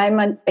 I mean,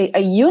 I'm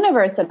a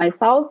universe in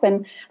myself,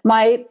 and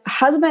my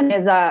husband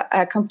is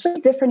a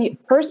completely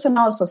different person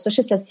also. So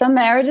she says some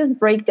marriages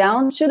break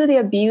down due to the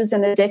abuse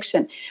and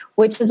addiction,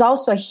 which is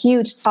also a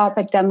huge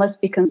topic that must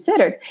be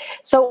considered.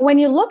 So when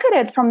you look at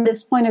it from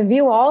this point of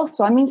view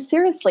also, I mean,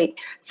 seriously,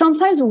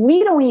 sometimes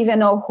we don't even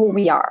know who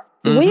we are.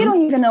 Mm-hmm. We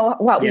don't even know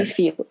what we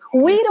feel.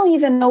 We don't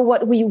even know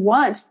what we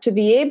want to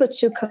be able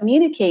to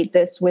communicate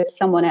this with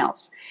someone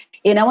else.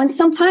 And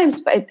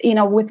sometimes,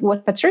 with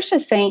what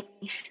Patricia's saying,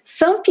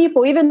 some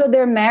people, even though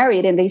they're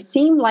married and they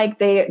seem like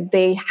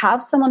they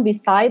have someone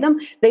beside them,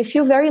 they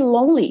feel very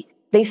lonely.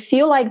 They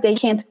feel like they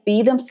can't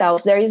be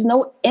themselves. There is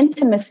no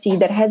intimacy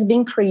that has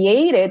been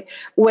created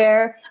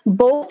where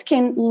both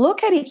can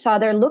look at each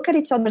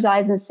other's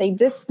eyes and say,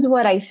 this is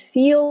what I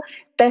feel.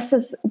 This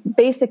is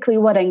basically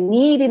what I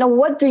need.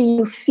 What do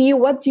you feel?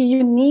 What do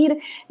you need?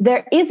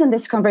 There isn't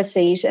this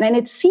conversation. And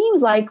it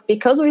seems like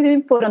because we've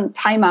been put on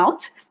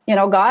timeout,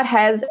 God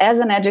has, as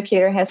an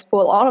educator, has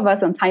put all of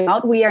us on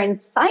timeout. We are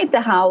inside the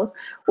house.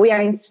 We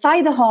are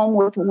inside the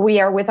home. We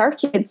are with our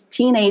kids,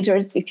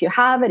 teenagers, if you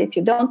have it, if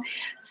you don't,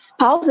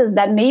 spouses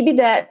that maybe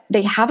that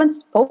they haven't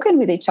spoken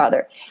with each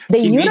other. They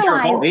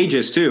utilize of all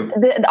ages too.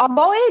 Of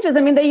all ages. I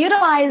mean, they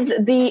utilize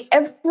the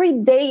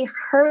everyday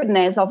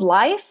herdness of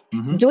life,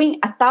 doing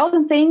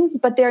 1,000 things,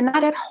 but they're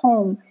not at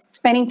home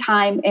spending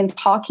time and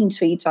talking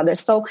to each other.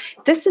 So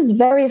this is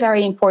very,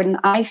 very important.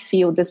 I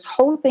feel this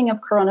whole thing of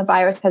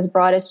coronavirus has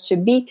brought us to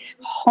be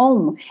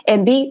home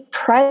and be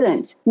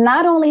present,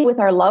 not only with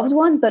our loved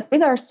one, but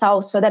with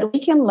ourselves, so that we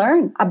can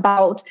learn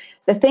about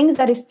the things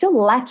that is still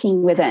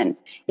lacking within.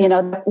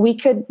 We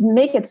could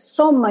make it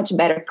so much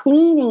better,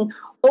 cleaning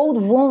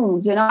old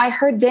wounds. I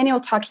heard Daniel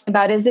talking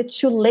about, is it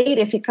too late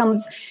if it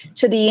comes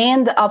to the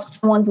end of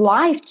someone's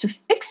life to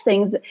fix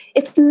things?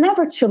 It's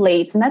never too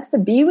late. And that's the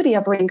beauty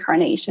of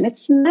reincarnation.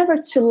 It's never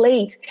too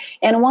late.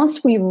 And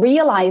once we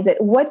realize it,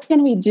 what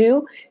can we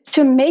do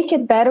to make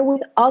it better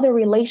with other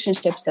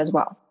relationships as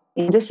well?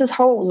 And this is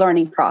whole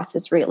learning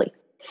process, really.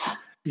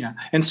 Yeah.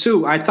 And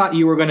Sue, I thought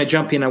you were going to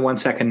jump in at 1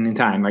 second in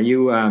time. Are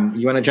you,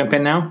 you want to jump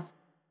in now?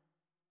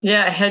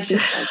 Yeah,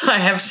 I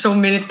have so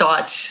many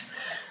thoughts.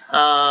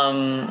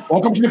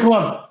 Welcome to the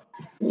club.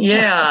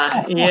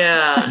 Yeah.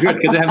 Good,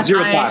 because I have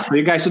zero thoughts. So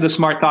you guys do the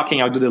smart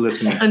talking, I'll do the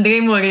listening.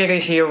 Andre Moreira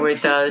is here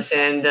with us,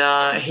 and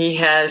he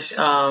has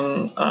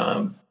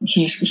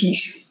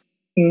he's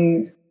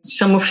in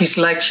some of his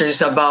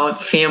lectures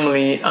about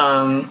family.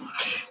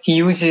 He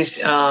uses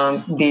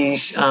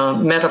this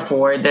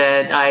metaphor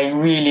that I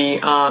really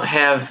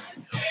have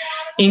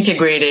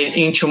integrated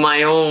into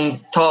my own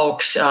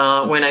talks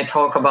when I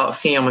talk about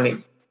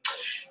family.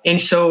 And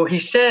so he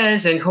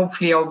says, and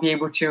hopefully I'll be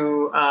able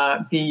to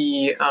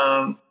be,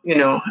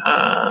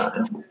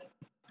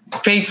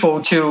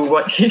 faithful to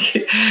what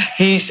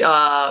his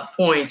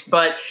points.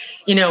 But,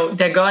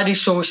 that God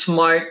is so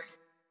smart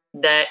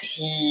that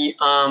he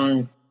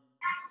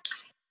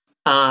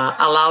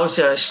allows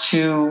us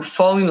to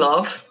fall in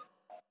love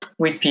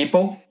with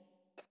people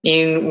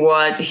in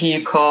what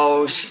he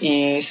calls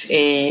is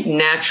a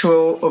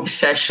natural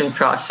obsession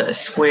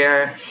process,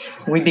 where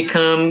we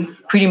become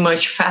pretty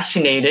much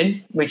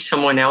fascinated with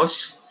someone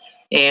else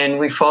and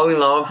we fall in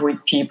love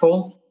with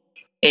people.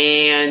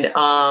 And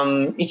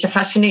it's a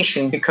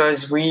fascination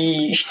because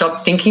we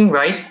stop thinking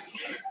right.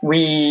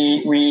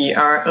 We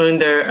are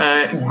under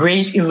a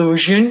great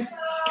illusion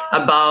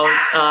about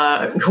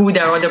who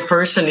the other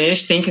person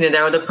is, thinking that the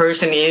other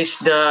person is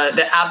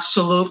the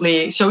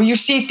absolutely. So you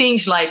see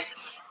things like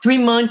 3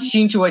 months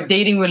into a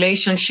dating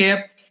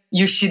relationship,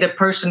 you see the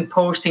person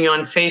posting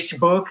on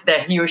Facebook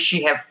that he or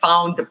she have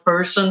found the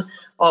person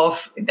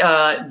of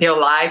their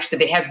lives that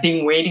they have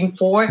been waiting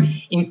for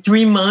in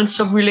 3 months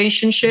of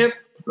relationship,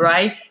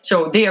 right?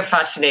 So they are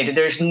fascinated.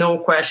 There's no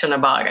question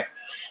about it.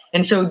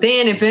 And so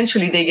then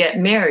eventually they get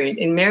married,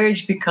 and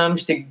marriage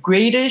becomes the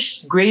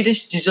greatest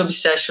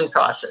disobsession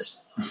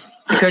process,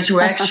 because you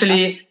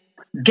actually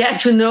get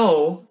to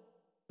know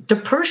the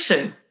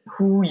person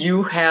who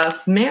you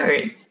have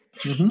married.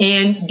 Mm-hmm.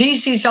 And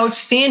this is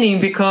outstanding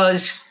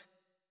because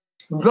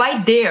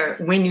right there,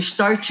 when you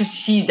start to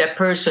see that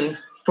person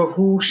for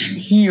who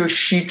he or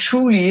she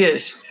truly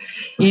is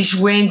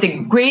when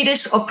the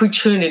greatest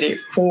opportunity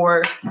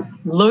for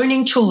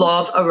learning to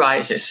love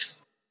arises.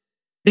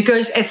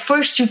 Because at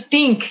first you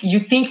think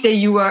that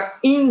you are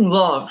in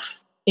love,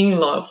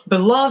 but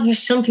love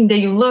is something that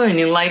you learn.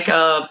 And like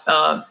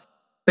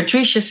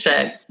Patricia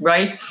said,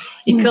 right?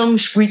 It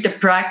comes with the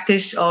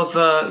practice of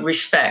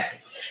respect.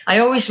 I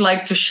always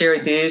like to share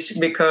this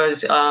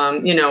because,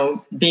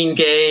 being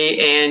gay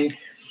and,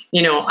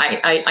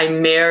 I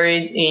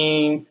married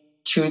in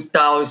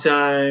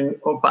 2000.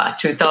 Oh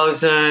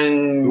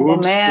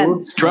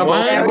man, trouble.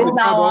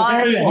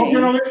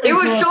 It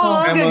was so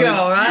long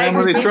ago, right?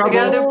 We've been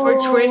together for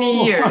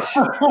 20 years,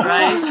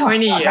 right?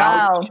 20 years.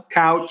 Wow.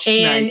 Couch.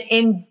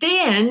 And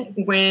then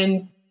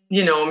when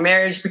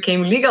marriage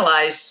became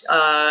legalized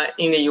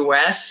in the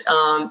US,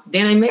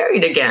 then I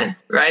married again,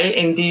 right?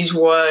 And this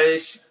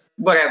was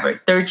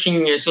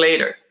 13 years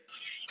later.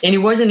 And it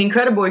was an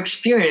incredible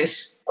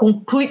experience,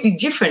 completely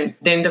different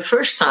than the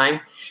first time,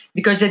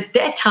 because at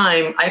that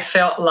time I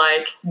felt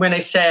like when I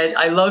said,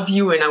 I love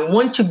you and I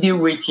want to be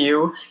with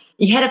you,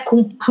 it had a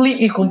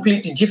completely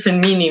different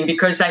meaning,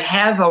 because I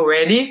have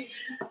already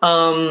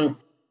got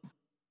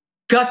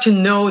to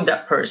know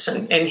that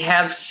person and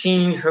have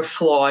seen her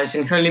flaws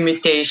and her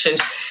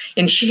limitations,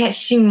 and she has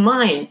seen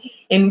mine,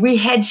 and we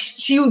had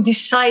still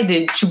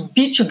decided to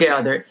be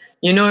together.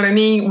 You know what I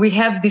mean? We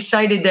have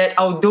decided that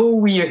although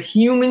we are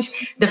humans,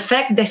 the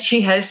fact that she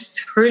has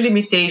her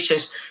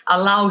limitations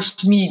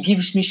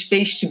gives me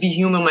space to be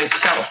human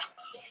myself.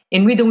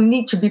 And we don't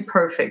need to be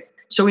perfect.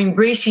 So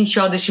embracing each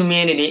other's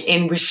humanity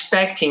and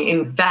respecting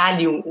and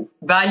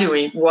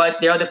valuing what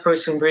the other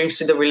person brings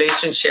to the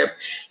relationship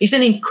is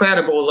an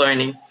incredible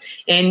learning.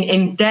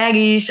 And that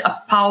is a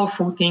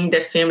powerful thing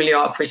that family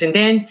offers. And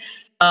then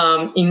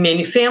in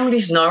many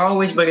families, not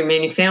always, but in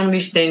many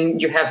families, then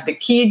you have the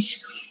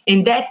kids.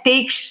 And that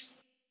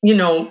takes,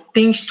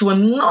 things to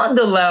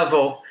another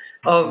level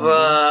of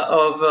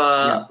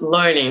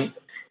learning,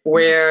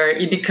 where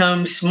it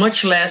becomes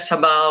much less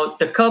about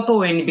the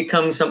couple and it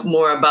becomes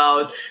more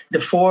about the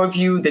four of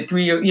you, the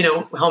three of,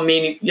 how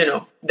many,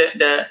 and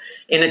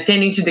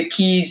attending to the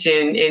kids,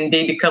 and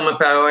they become a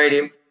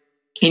priority,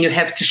 and you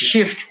have to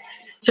shift.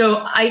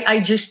 So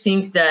I just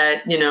think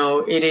that,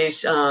 it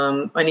is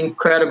an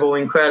incredible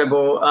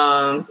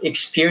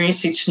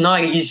experience. It's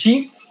not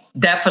easy,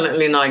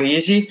 definitely not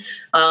easy.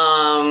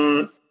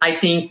 I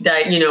think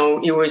that,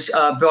 it was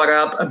brought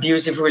up,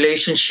 abusive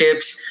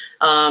relationships.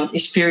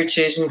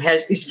 Spiritism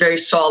is very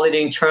solid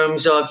in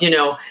terms of,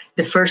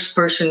 the first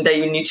person that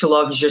you need to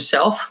love is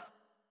yourself.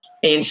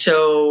 And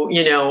so,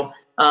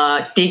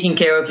 taking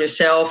care of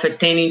yourself,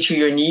 attending to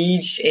your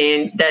needs,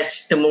 and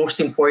that's the most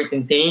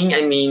important thing.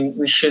 I mean,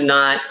 we should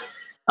not,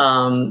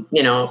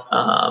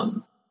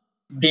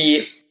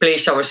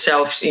 place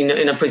ourselves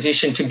in a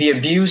position to be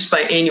abused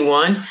by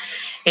anyone.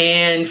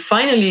 And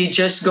finally,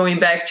 just going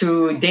back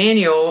to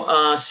Daniel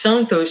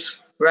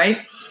Santos,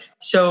 right?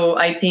 So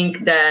I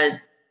think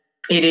that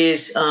it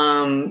is,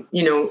 during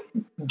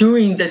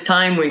the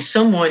time when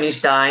someone is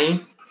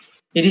dying,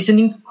 it is an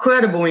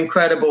incredible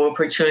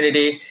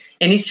opportunity.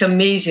 And it's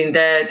amazing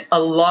that a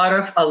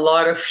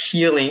lot of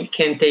healing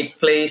can take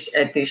place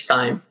at this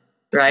time,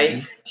 right?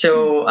 Mm-hmm.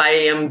 So I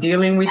am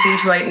dealing with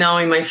this right now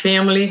in my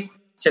family.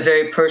 It's a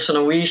very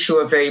personal issue,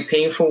 a very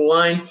painful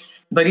one,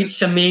 but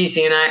it's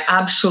amazing. And I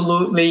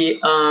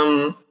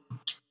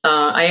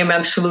am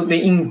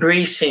absolutely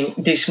embracing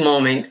this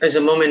moment as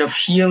a moment of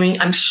healing.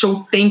 I'm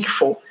so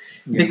thankful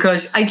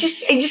because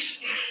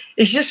it's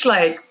just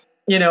like,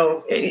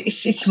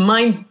 it's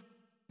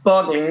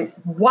mind-boggling.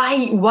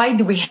 Why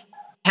do we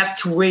have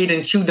to wait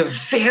until the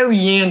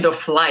very end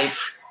of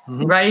life,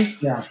 mm-hmm. right?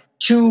 Yeah.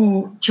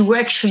 To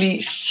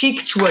actually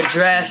seek to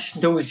address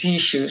those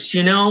issues,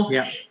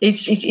 Yeah.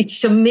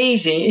 It's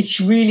amazing. It's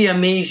really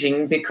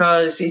amazing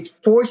because it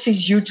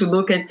forces you to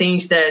look at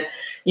things that,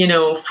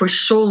 for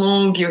so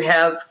long you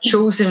have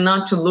chosen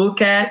not to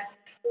look at.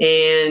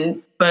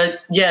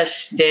 But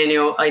yes,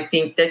 Daniel, I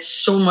think that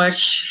so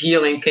much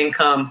healing can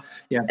come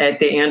at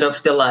the end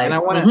of the life. And I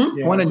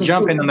want to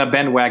jump in on the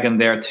bandwagon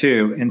there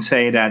too and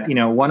say that,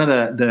 one of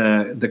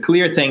the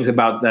clear things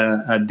about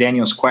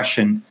Daniel's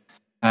question,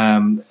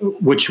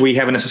 which we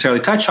haven't necessarily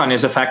touched on,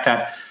 is the fact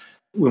that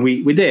when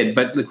we did,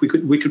 but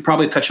we could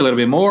probably touch a little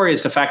bit more,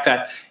 is the fact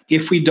that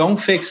if we don't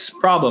fix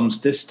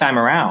problems this time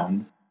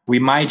around, we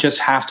might just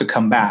have to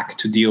come back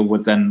to deal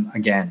with them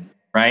again,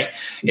 right?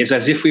 It's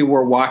as if we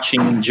were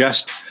watching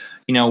just,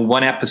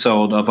 one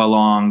episode of a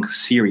long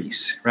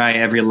series, right?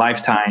 Every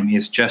lifetime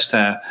is just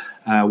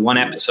one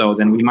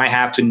episode, and we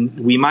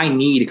might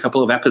need a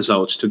couple of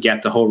episodes to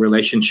get the whole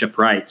relationship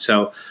right.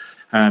 So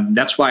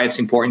that's why it's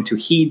important to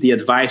heed the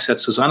advice that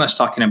Susanna's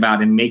talking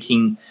about in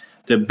making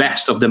the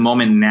best of the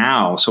moment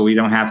now, so we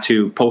don't have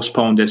to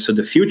postpone this to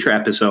the future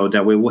episode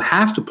that we will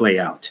have to play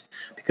out,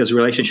 because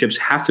relationships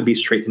have to be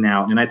straightened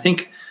out. And I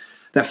think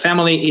that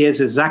family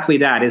is exactly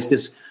that. It's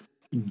this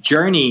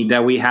journey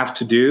that we have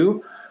to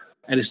do,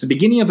 and it's the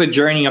beginning of a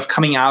journey of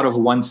coming out of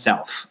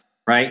oneself,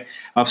 right?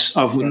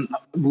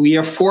 We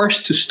are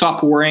forced to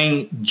stop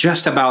worrying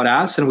just about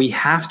us, and we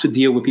have to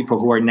deal with people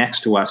who are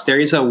next to us. There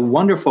is a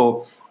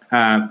wonderful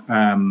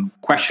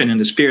question in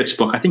the Spirits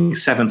book, I think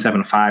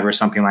 775 or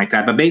something like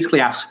that, but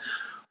basically asks,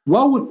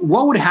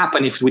 what would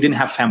happen if we didn't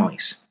have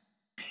families?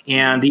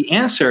 And the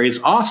answer is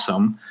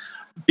awesome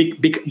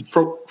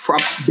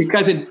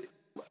because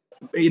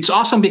it's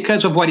awesome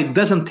because of what it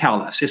doesn't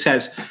tell us. It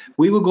says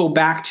we will go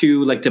back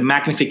to like the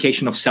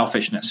magnification of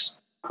selfishness.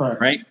 Correct.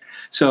 Right?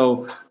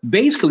 So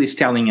basically it's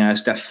telling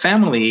us that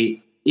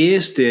family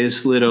is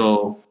this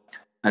little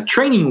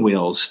training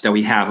wheels that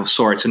we have of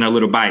sorts in a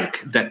little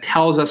bike that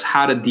tells us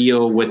how to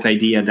deal with the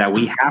idea that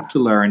we have to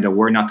learn that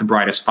we're not the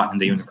brightest spot in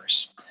the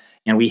universe.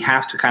 And we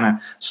have to kind of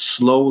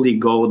slowly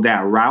go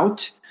that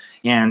route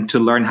and to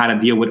learn how to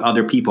deal with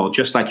other people,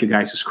 just like you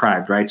guys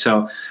described, right?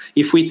 So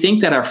if we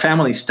think that our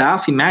family is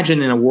tough,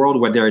 imagine in a world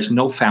where there is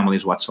no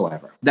families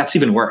whatsoever. That's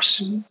even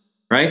worse,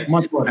 right?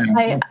 Much worse.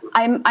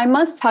 I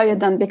must tell you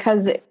then,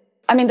 because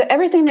I mean,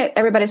 everything that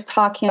everybody's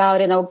talking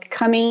about,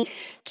 coming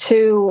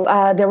to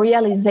the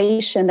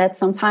realization that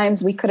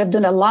sometimes we could have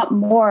done a lot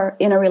more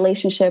in a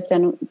relationship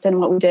than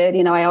what we did.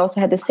 I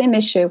also had the same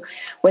issue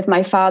with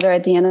my father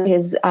at the end of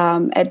his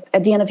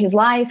at the end of his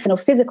life,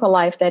 physical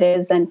life, that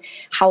is, and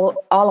how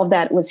all of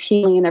that was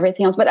healing and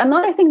everything else. But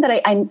another thing that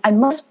I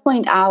must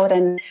point out,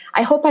 and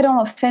I hope I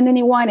don't offend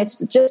anyone, it's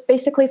just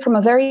basically from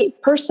a very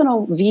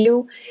personal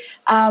view.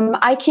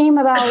 I came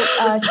about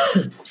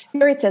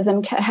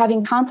Spiritism,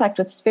 having contact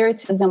with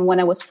Spiritism when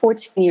I was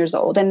 14 years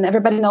old. And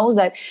everybody knows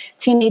that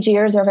teenage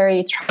years are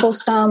very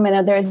troublesome,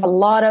 and there's a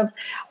lot of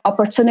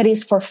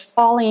opportunities for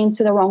falling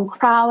into the wrong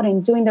crowd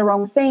and doing the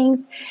wrong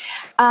things.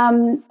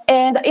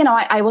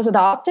 I was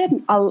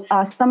adopted.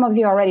 Some of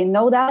you already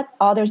know that.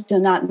 Others do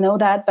not know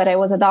that, but I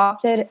was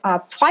adopted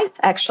twice,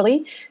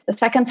 actually. The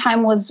second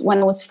time was when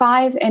I was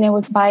 5, and it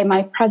was by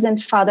my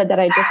present father that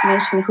I just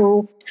mentioned,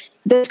 who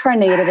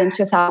discarnated in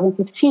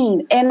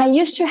 2015. And I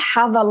used to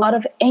have a lot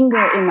of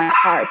anger in my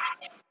heart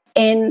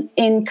in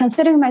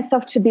considering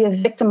myself to be a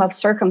victim of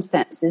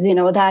circumstances,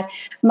 that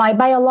my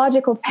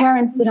biological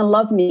parents didn't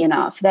love me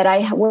enough, that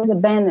I was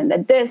abandoned,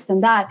 that this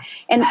and that,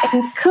 and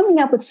coming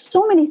up with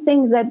so many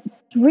things that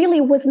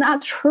really was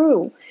not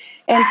true.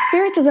 And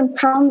Spiritism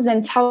comes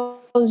and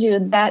tells you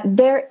that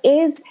there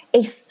is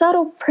a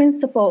subtle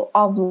principle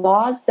of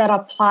laws that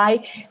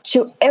apply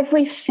to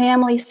every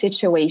family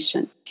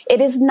situation.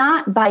 It is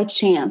not by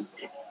chance.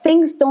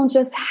 Things don't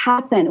just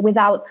happen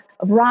without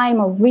rhyme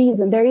or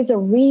reason. There is a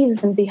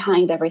reason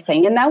behind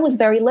everything. And that was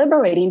very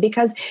liberating,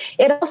 because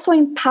it also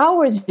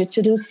empowers you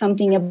to do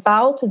something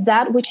about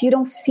that which you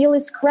don't feel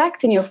is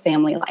correct in your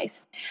family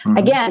life. Mm-hmm.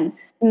 Again,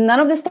 none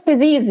of this stuff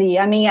is easy.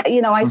 I mean,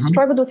 I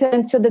struggled with it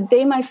until the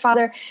day my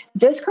father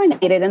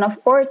discarnated. And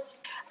of course,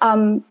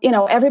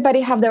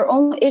 everybody have their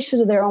own issues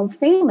with their own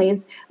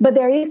families, but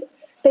there is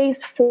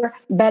space for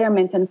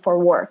betterment and for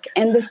work.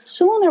 And the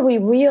sooner we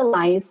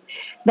realize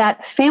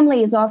that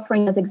family is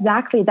offering us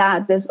exactly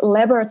that, this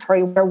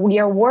laboratory where we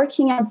are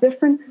working at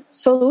different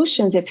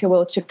solutions, if you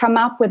will, to come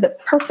up with the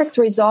perfect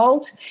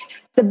result,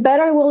 the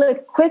better it will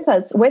equip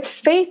us with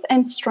faith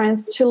and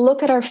strength to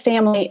look at our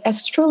family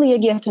as truly a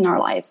gift in our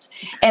lives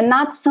and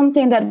not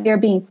something that we're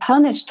being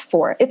punished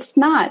for. It's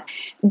not.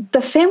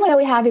 The family that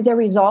we have is a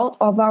result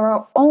of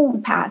our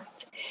own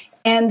past.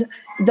 And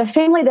the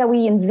family that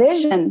we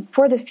envision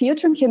for the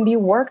future can be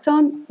worked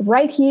on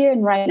right here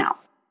and right now.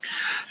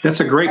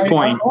 That's a great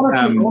point. I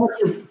want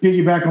to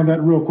piggyback on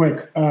that real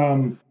quick.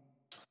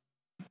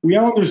 We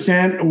all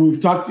understand,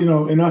 we've talked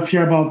enough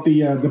here about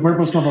the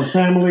purpose of our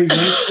families,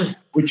 right?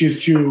 Which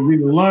is to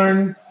really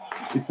learn.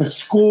 It's a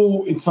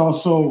school. It's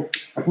also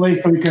a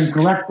place where we can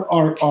correct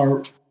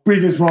our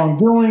previous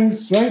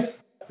wrongdoings, right?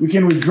 We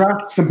can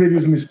redress some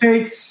previous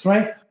mistakes,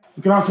 right?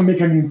 We can also make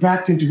an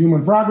impact into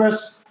human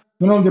progress.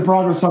 Not only the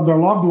progress of their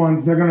loved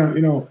ones, they're going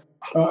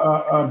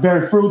to,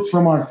 bear fruits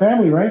from our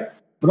family, right?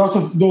 But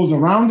also those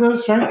around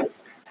us, right?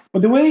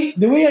 But the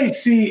way I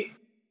see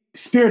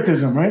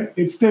Spiritism, right?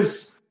 It's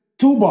this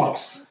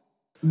toolbox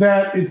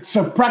that it's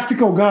a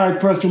practical guide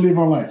for us to live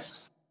our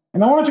lives.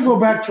 And I want to go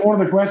back to one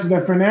of the questions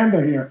that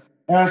Fernanda here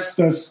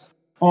asked us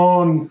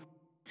on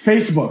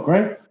Facebook,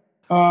 right?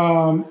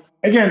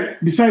 Again,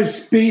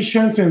 besides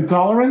patience and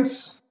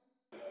tolerance,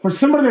 for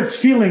somebody that's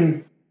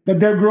feeling that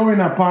they're growing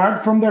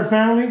apart from their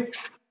family,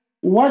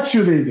 what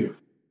should they do?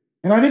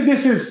 And I think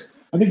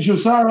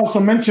Jussara also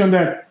mentioned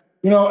that,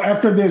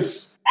 after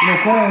this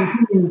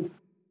quarantine,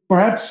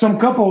 perhaps some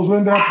couples will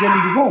end up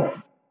getting divorced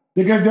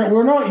because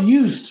we're not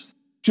used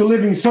to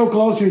living so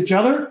close to each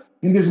other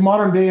in this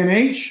modern day and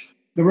age.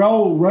 They're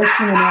all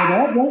rushing and all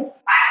that, right?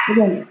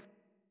 Again,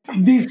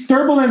 these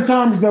turbulent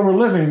times that we're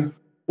living,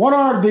 what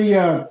are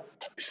the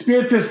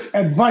Spiritist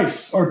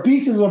advice or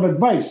pieces of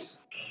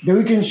advice that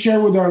we can share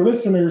with our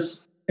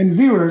listeners and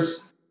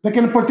viewers that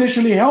can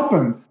potentially help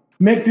them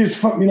make this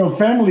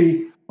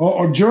family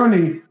or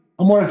journey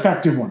a more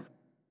effective one?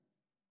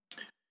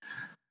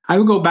 I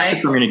would go back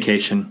to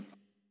communication.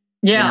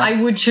 Yeah, I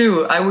would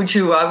too. I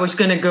was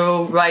going to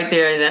go right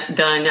there,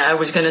 Dan. I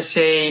was going to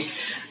say,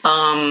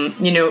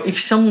 if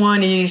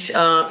someone is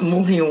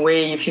moving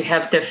away, if you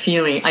have that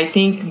feeling, I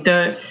think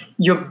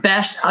your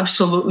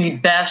absolutely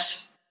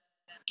best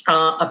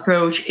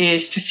approach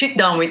is to sit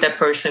down with that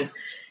person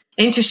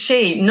and to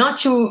say, not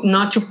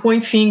to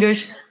point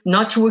fingers,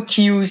 not to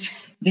accuse.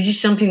 This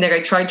is something that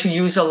I try to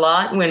use a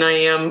lot when I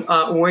am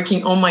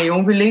working on my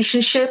own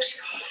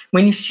relationships.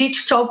 When you sit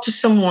to talk to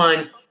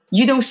someone,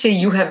 you don't say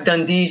you have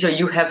done this or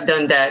you have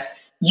done that.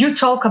 You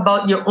talk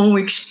about your own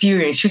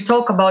experience. You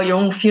talk about your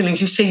own feelings.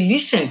 You say,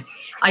 listen,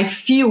 I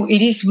feel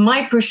it is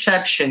my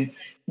perception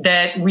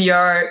that we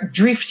are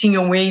drifting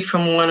away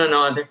from one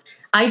another.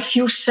 I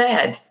feel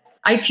sad.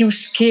 I feel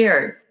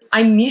scared.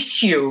 I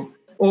miss you.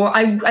 Or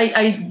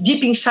I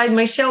deep inside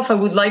myself, I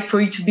would like for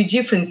it to be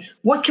different.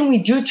 What can we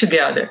do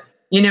together?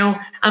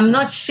 I'm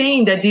not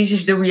saying that this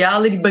is the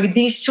reality, but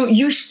so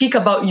you speak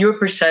about your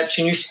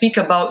perception, you speak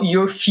about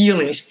your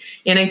feelings.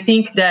 And I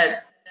think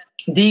that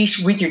this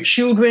with your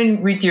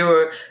children, with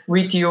your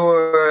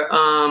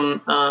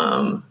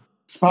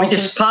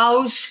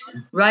spouse,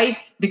 right?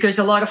 Because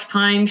a lot of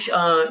times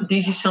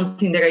this is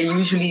something that I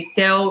usually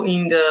tell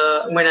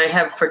when I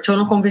have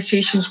fraternal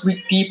conversations with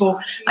people.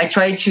 I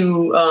try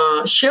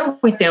to share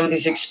with them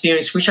this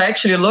experience, which I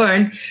actually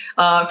learned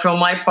from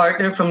my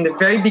partner from the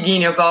very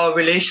beginning of our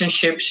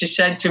relationship. She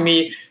said to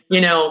me,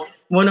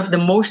 one of the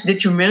most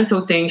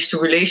detrimental things to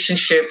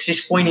relationships is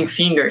pointing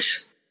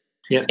fingers.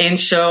 Yes. And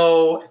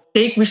so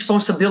take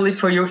responsibility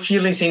for your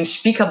feelings and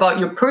speak about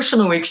your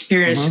personal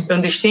experience,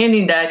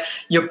 understanding that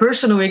your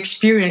personal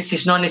experience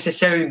is not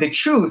necessarily the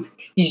truth,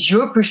 it's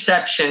your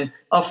perception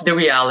of the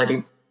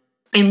reality.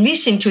 And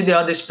listen to the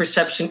other's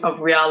perception of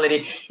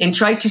reality and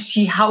try to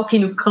see how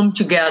can you come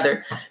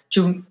together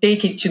to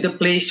take it to the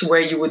place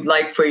where you would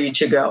like for you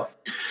to go.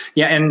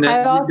 Yeah, and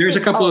there's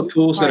a couple of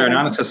tools that are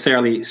not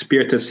necessarily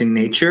spiritist in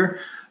nature,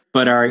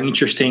 but are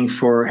interesting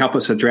for help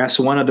us address.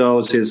 One of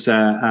those is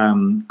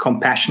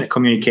compassionate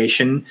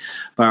communication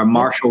by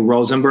Marshall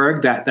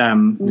Rosenberg that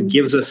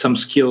gives us some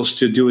skills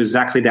to do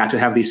exactly that, to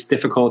have these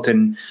difficult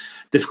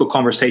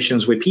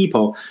conversations with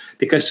people.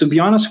 Because to be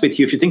honest with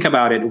you, if you think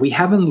about it, we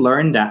haven't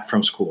learned that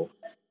from school.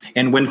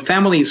 And when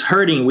family is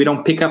hurting, we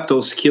don't pick up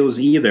those skills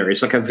either.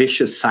 It's like a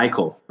vicious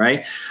cycle,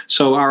 right?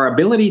 So our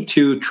ability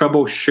to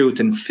troubleshoot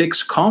and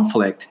fix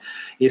conflict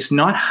is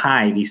not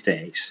high these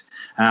days.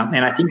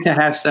 And I think that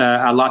has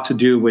a lot to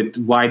do with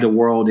why the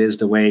world is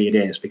the way it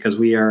is, because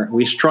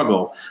we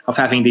struggle of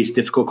having these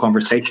difficult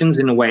conversations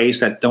in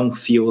ways that don't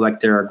feel like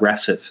they're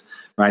aggressive,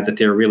 right? That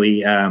they're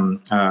really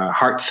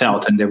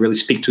heartfelt and they really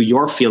speak to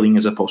your feeling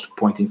as opposed to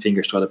pointing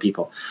fingers to other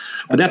people.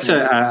 But that's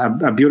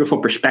a beautiful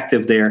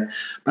perspective there.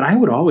 But I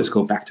would always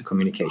go back to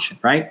communication,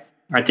 right?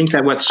 I think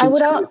that what suits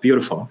you is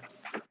beautiful.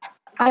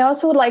 I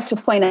also would like to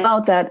point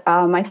out that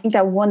I think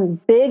that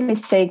one big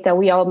mistake that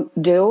we all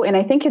do, and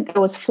I think it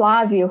was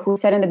Flavio who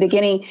said in the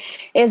beginning,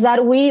 is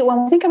that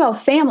when we think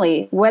about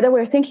family, whether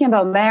we're thinking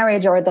about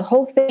marriage or the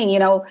whole thing,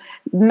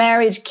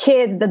 marriage,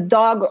 kids, the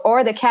dog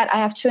or the cat, I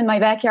have two in my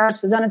backyard,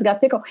 Susanna's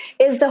got Pickle,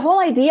 is the whole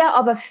idea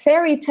of a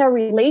fairy tale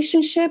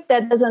relationship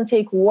that doesn't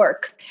take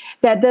work,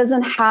 that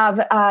doesn't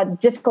have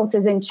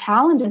difficulties and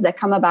challenges that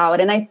come about.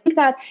 And I think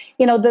that,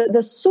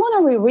 the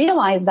sooner we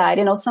realize that,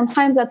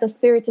 sometimes at the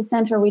Spiritist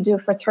Center we do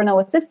fraternal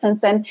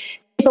assistance, and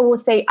people will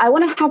say, I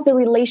want to have the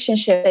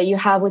relationship that you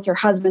have with your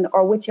husband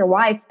or with your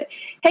wife.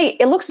 Hey,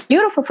 it looks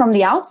beautiful from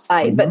the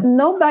outside, but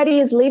nobody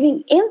is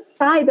living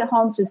inside the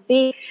home to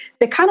see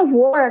the kind of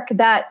work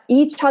that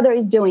each other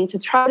is doing to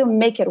try to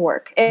make it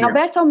work. And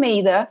Alberto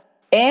Almeida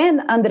and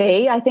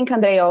Andre, I think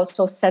Andre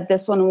also said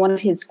this on one of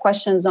his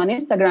questions on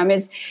Instagram,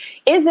 is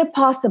it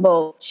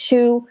possible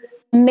to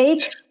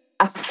make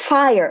a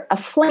fire, a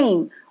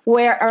flame,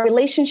 where a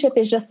relationship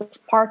is just a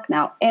spark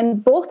now?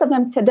 And both of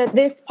them said that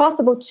it's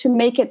possible to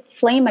make it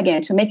flame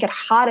again, to make it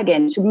hot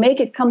again, to make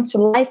it come to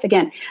life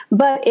again.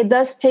 But it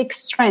does take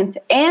strength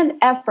and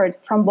effort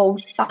from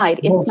both sides.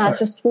 It's not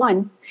just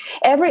one.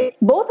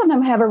 Both of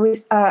them have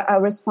a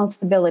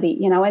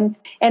responsibility,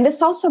 and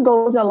this also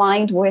goes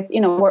aligned with,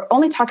 we're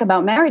only talking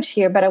about marriage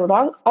here, but I would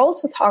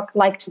also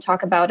like to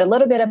talk about a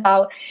little bit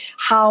about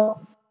how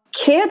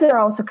kids are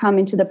also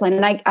coming to the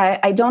planet. And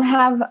I don't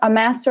have a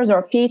master's or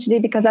a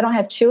PhD because I don't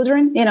have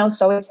children,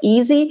 so it's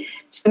easy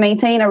to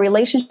maintain a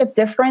relationship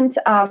different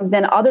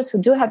than others who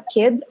do have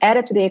kids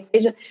added to the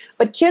equation.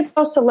 But kids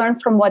also learn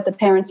from what the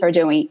parents are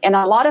doing. And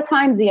a lot of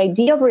times the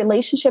idea of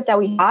relationship that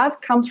we have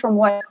comes from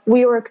what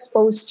we were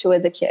exposed to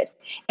as a kid.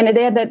 And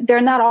they're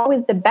not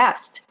always the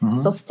best.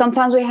 So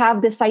sometimes we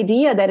have this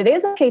idea that it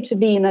is okay to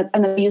be in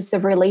an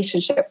abusive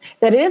relationship,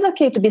 that it is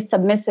okay to be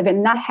submissive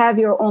and not have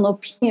your own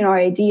opinion or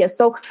idea.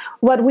 So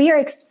what we are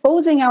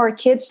exposing our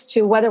kids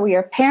to, whether we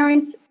are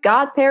parents,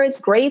 godparents,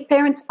 great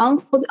parents,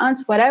 uncles,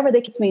 aunts, whatever the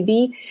case may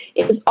be,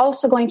 is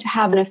also going to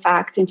have an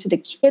effect into the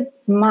kids'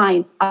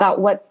 minds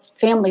about what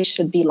family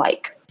should be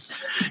like.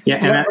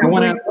 Yeah, and I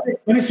want to...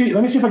 Let me see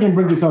if I can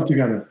bring this up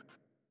together.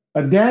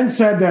 Dan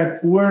said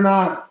that we're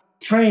not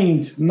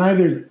trained,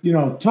 neither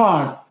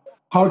taught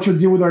how to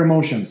deal with our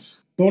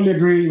emotions. Totally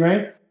agree,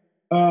 right?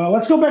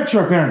 Let's go back to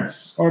our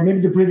parents, or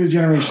maybe the previous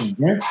generation,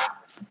 right?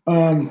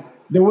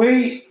 The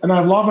way, and I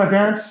love my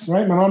parents,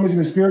 right? My mom is in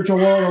the spiritual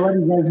world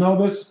already. You guys know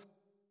this.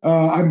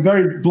 I'm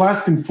very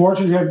blessed and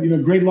fortunate to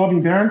have great,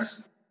 loving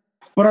parents.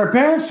 But our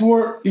parents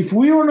if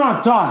we were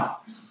not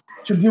taught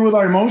to deal with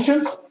our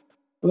emotions,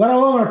 let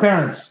alone our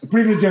parents, the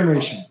previous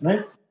generation,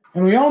 right?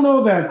 And we all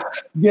know that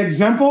the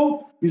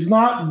example is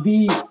not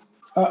the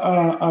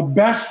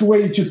best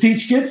way to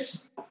teach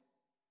kids.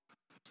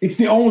 It's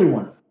the only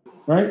one,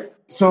 right?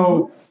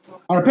 So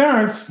our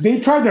parents, they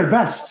tried their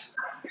best,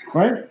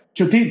 right?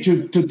 To teach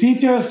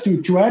us,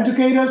 to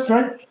educate us,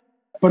 right?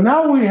 But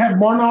now we have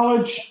more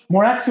knowledge,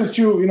 more access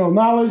to,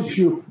 knowledge,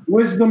 to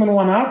wisdom and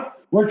whatnot.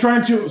 We're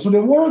trying so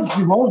the world's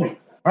evolving,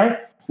 right?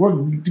 We're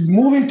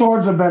moving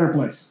towards a better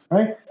place,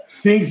 right?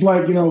 things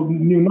like,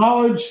 new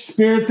knowledge,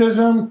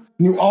 spiritism,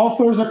 new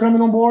authors are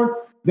coming on board.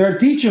 They're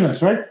teaching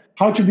us, right,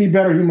 how to be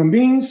better human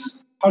beings,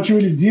 how to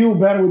really deal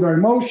better with our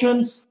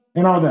emotions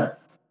and all that.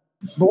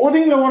 But one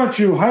thing that I wanted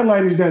to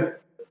highlight is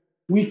that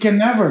we should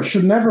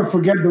never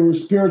forget that we're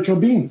spiritual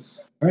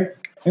beings, right?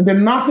 And that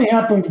nothing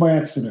happens by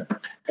accident.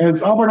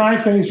 As Albert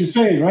Einstein used to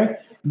say, right?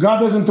 God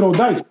doesn't throw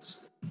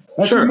dice.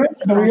 That's Sure.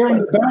 that we are in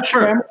the best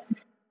family,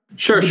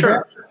 Sure.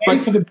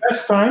 place at the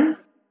best time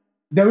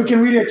that we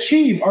can really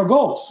achieve our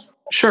goals.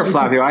 Sure,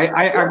 Flavio,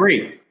 I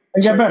agree.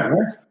 And get better,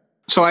 right?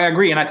 So I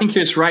agree. And I think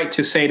it's right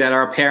to say that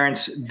our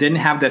parents didn't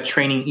have that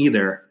training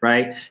either,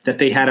 right? That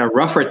they had a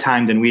rougher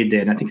time than we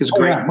did. I think it's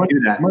great to do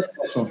that.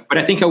 So. But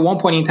I think at one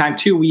point in time,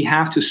 too, we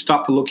have to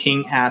stop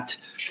looking at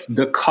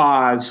the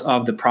cause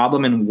of the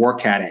problem and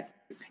work at it.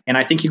 And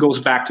I think it goes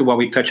back to what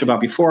we touched about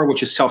before,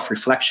 which is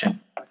self-reflection,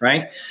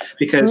 right?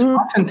 Because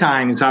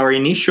oftentimes our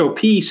initial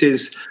piece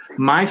is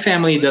my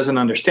family doesn't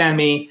understand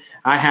me.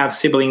 I have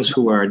siblings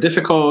who are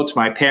difficult.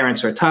 My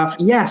parents are tough.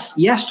 Yes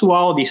to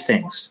all of these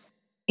things.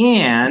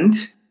 And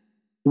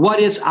what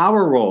is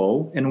our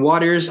role and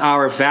what is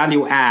our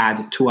value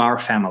add to our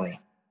family,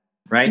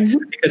 right? Mm-hmm.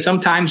 Because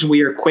sometimes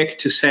we are quick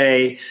to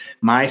say,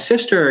 my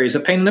sister is a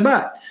pain in the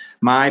butt.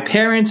 My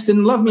parents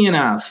didn't love me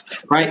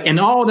enough, right? And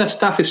all that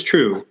stuff is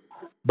true.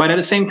 But at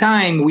the same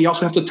time, we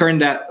also have to turn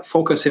that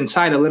focus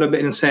inside a little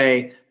bit and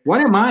say, what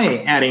am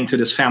I adding to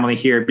this family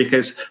here?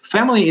 Because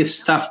family is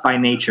tough by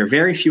nature.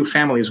 Very few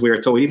families, we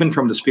are told, even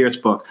from the Spirits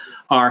book,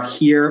 are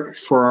here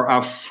for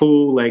a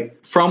full,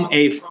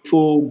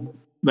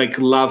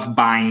 love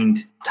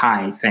bind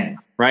tie thing,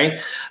 right?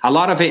 A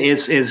lot of it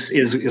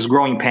is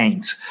growing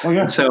pains. Oh,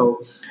 yeah.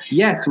 So,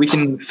 yes, we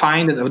can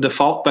find the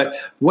fault, but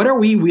what are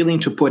we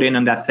willing to put in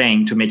on that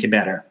thing to make it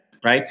better,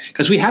 right?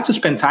 Because we have to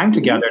spend time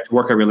together to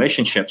work our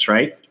relationships,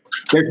 right?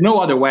 There's no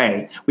other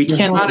way. We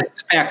cannot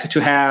expect to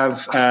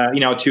have,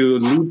 to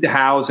leave the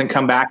house and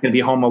come back and be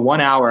home in 1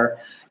 hour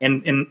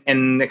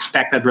and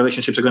expect that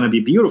relationships are going to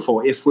be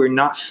beautiful if we're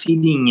not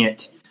feeding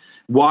it,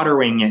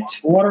 watering it.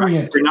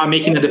 We're not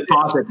making a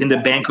deposit in the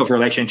bank of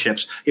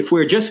relationships. If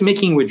we're just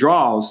making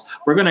withdrawals,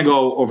 we're going to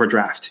go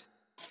overdraft.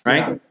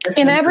 Right?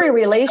 In every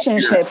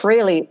relationship,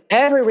 really,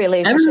 every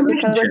relationship.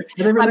 Because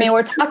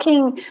we're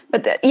talking,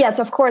 but yes,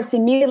 of course,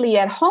 immediately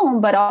at home,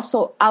 but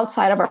also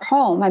outside of our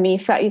home. I mean,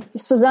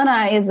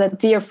 Susanna is a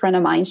dear friend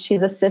of mine.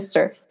 She's a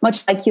sister,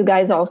 much like you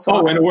guys also.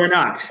 Oh, and we're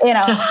not.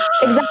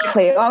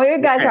 Exactly. Well,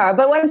 you guys are.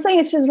 But what I'm saying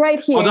is she's right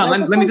here. Hold on,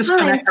 let me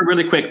disconnect her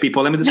really quick,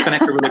 people. Let me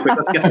disconnect her really quick.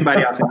 Let's get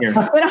somebody else in here.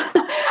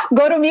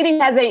 GoToMeeting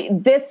has a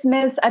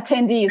dismiss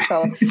attendee.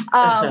 So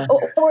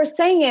what we're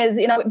saying is,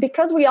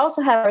 because we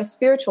also have our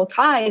spiritual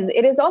ties,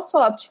 it is also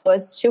up to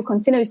us to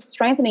continue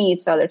strengthening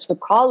each other, to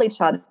call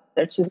each other,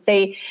 to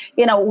say,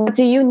 what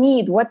do you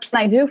need? What can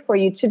I do for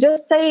you? To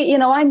just say,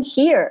 I'm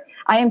here.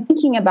 I am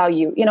thinking about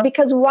you,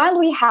 because while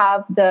we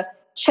have the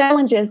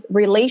challenges,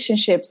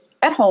 relationships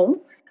at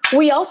home,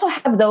 we also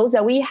have those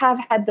that we have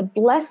had the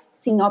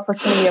blessing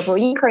opportunity of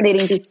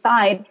reincarnating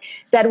beside,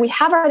 that we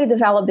have already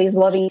developed these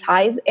loving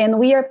ties, and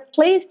we are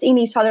placed in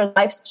each other's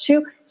lives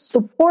to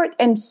support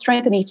and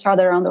strengthen each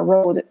other on the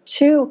road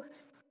to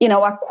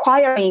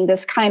acquiring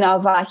this kind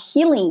of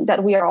healing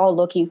that we are all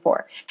looking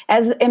for.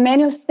 As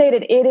Emmanuel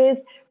stated, it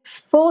is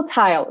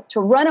futile to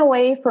run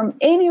away from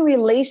any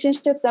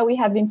relationships that we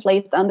have been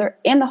placed under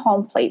in the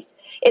home place.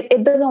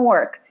 It doesn't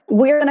work.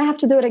 We're going to have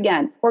to do it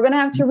again. We're going to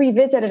have to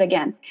revisit it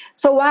again.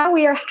 So while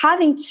we are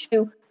having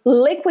to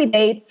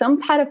liquidate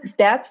some type of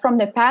debt from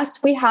the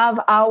past, we have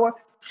our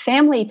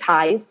family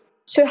ties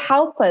to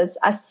help us,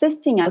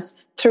 assisting us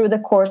through the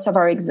course of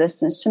our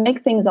existence, to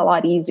make things a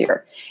lot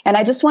easier. And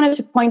I just wanted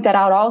to point that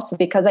out also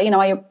because, I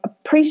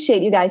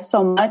appreciate you guys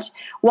so much,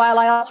 while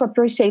I also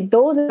appreciate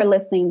those that are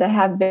listening that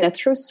have been a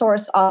true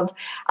source of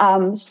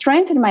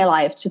strength in my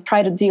life to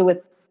try to deal with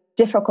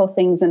difficult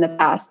things in the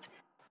past.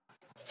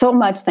 So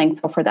much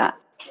thankful for that.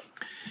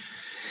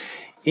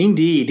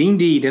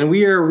 Indeed. And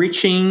we are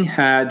reaching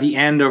the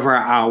end of our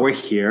hour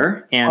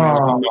here. And as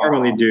we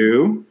normally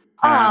do.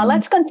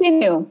 Let's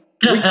continue.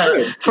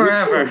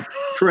 Forever.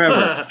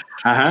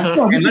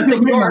 Uh-huh. And let's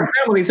ignore our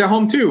families at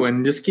home too,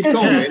 and just keep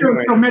going. Just do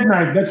it till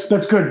midnight.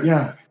 That's good.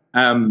 Yeah.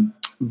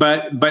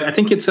 But I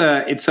think it's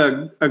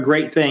a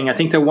great thing. I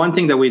think the one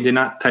thing that we did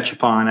not touch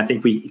upon, I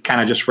think we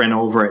kind of just ran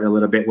over it a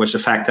little bit, was the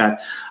fact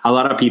that a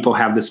lot of people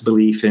have this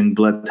belief in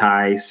blood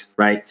ties,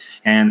 right?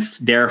 And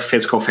their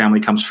physical family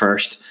comes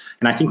first.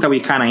 And I think that we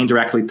kind of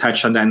indirectly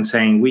touched on that in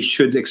saying we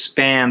should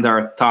expand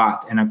our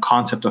thought and a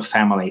concept of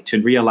family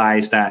to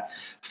realize that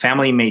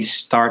family may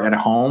start at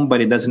home, but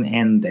it doesn't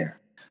end there,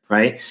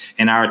 right?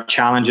 And our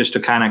challenge is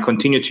to kind of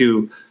continue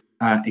to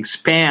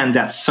expand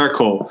that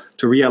circle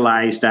to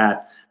realize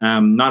that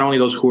not only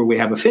those who we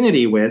have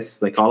affinity with,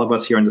 like all of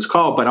us here on this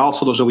call, but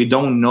also those that we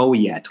don't know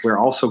yet. We're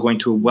also going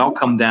to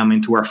welcome them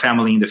into our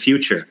family in the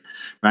future,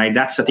 right?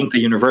 That's, I think, the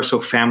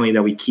universal family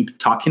that we keep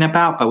talking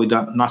about, but we're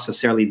not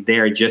necessarily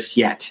there just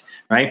yet,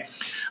 right?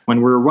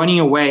 When we're running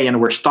away and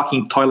we're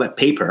stocking toilet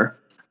paper,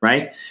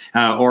 right?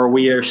 Or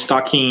we are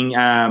stocking,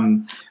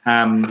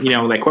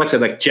 like what's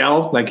it, like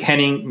gel, like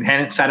hand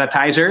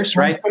sanitizers,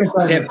 right?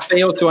 They have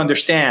failed to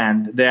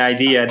understand the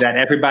idea that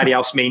everybody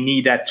else may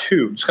need that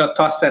too. Just gonna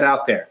toss that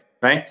out there,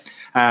 right?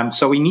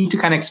 So we need to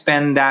kind of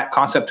expand that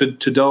concept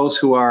to those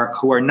who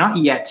are not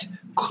yet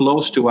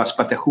close to us,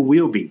 but who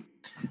will be.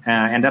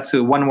 And that's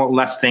one more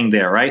less thing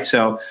there, right?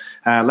 So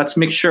let's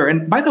make sure.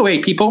 And by the way,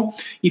 people,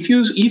 if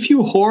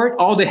you hoard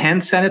all the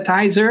hand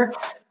sanitizer,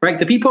 right,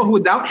 the people who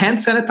without hand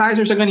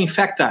sanitizers are going to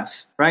infect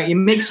us, right? It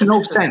makes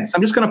no sense.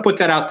 I'm just going to put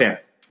that out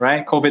there,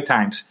 right? COVID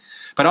times.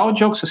 But all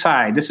jokes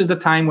aside, this is the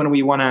time when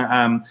we want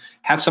to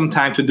have some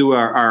time to do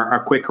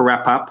our quick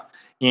wrap up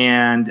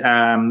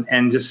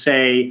and just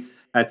say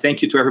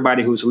thank you to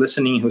everybody who's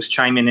listening, who's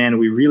chiming in.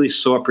 We really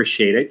so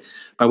appreciate it.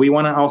 But we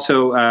want to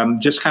also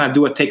just kind of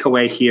do a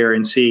takeaway here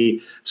and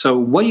see. So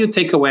what do you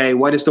take away?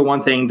 What is the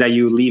one thing that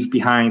you leave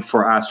behind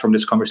for us from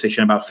this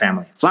conversation about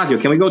family? Flavio,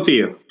 can we go to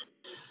you?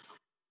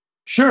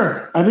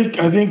 Sure. I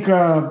think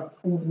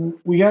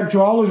we have to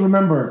always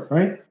remember,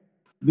 right?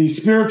 The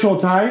spiritual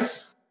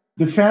ties,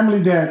 the family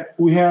that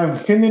we have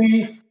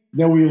affinity,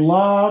 that we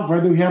love,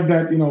 right? That we have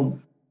that,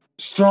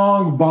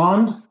 strong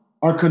bond,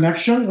 our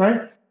connection,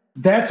 right?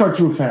 That's our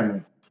true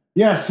family.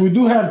 Yes, we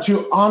do have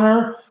to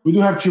honor, we do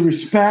have to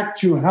respect,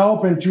 to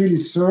help, and to really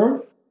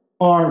serve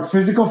our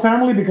physical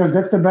family, because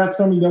that's the best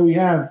family that we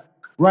have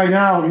right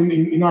now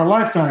in our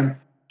lifetime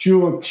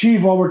to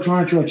achieve what we're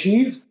trying to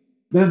achieve.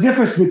 There's a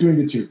difference between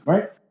the two,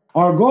 right?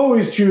 Our goal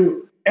is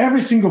to every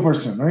single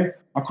person, right,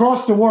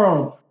 across the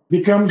world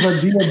becomes our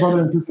dear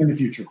brother and sister in the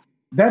future.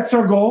 That's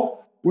our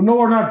goal. We know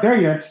we're not there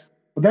yet,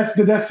 but that's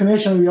the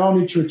destination we all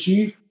need to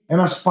achieve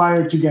and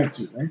aspire to get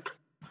to, right?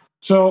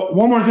 So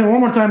one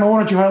more time, I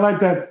wanted to highlight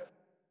that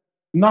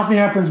nothing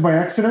happens by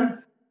accident.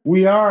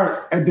 We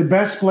are at the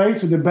best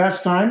place, with the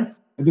best time,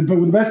 with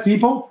the best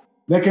people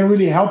that can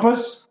really help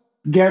us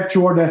get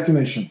to our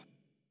destination,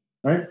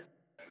 right?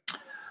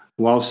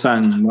 Well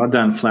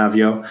done,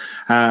 Flavio.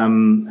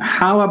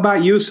 How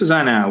about you,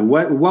 Susana?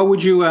 What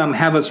would you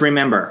have us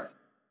remember?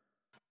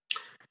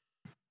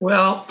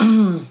 Well,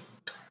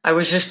 I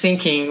was just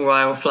thinking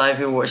while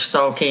Flavio was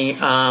talking,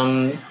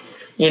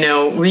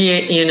 we're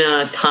in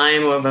a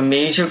time of a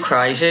major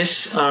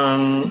crisis,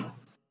 a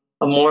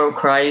moral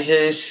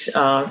crisis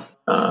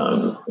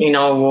in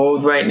our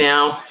world right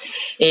now.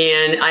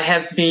 And I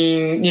have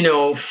been,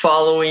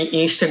 following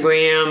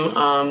Instagram,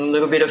 a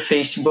little bit of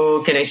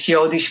Facebook, and I see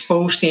all these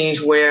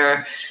postings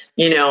where,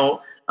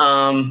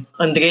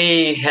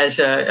 Andre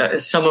has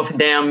some of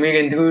them,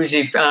 Miriam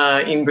Druzzi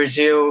in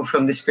Brazil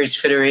from the Spirits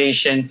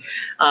Federation,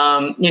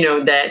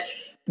 that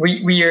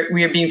we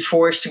are being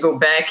forced to go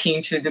back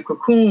into the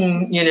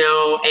cocoon,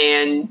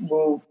 and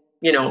we'll,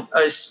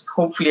 as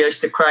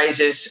the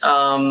crisis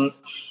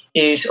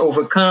is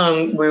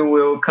overcome, we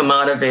will come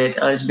out of it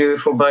as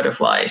beautiful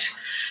butterflies.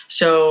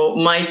 So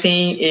my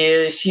thing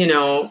is,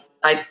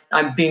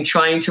 I've been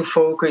trying to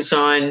focus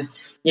on,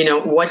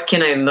 what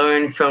can I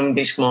learn from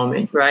this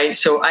moment, right?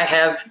 So I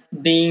have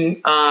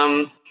been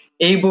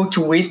able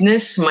to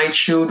witness my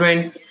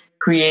children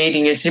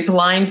creating a zip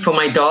line for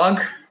my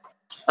dog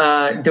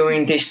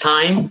during this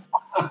time.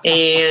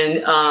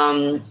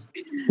 And,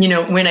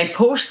 when I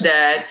post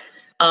that,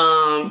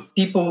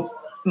 people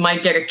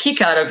might get a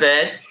kick out of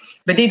it,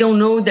 but they don't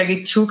know that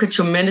it took a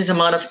tremendous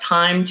amount of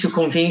time to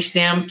convince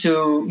them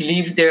to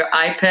leave their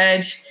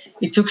iPads.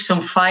 It took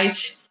some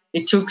fights.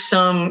 It took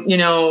some,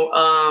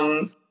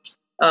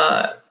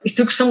 it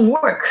took some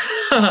work,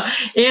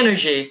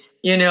 energy,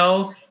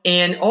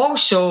 and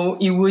also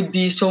it would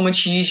be so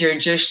much easier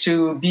just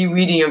to be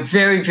reading a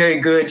very, very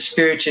good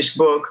spiritist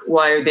book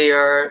while they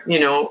are,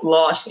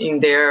 lost in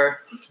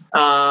their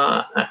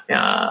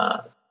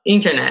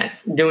internet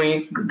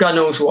doing God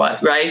knows what,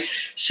 right?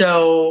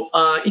 So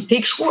it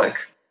takes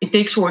work. It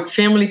takes work.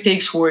 Family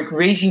takes work.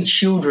 Raising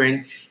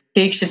children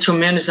takes a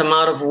tremendous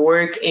amount of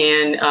work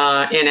and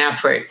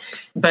effort.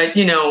 But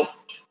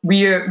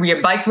we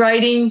are bike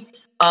riding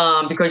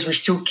because we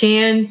still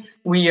can.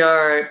 We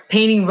are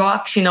painting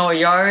rocks in our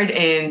yard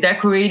and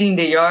decorating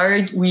the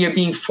yard. We are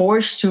being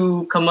forced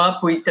to come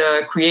up with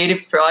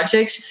creative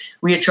projects.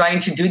 We are trying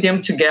to do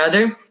them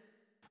together,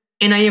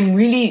 and I am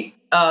really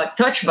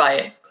touched by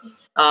it.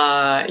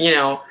 I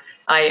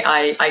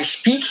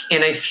speak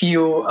and I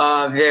feel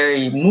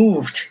very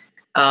moved.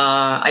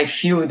 I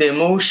feel the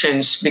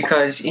emotions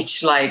because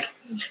it's like,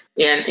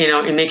 and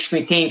it makes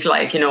me think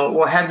like,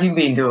 what have you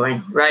been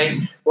doing, right?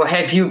 What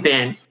have you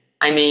been?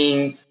 I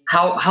mean,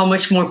 how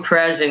much more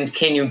present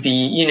can you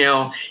be?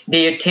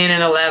 They are 10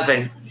 and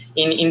 11.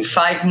 In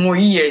 5 more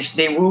years,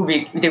 they will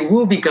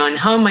be gone.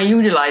 How am I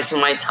utilizing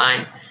my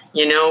time?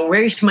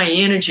 Where is my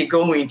energy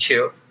going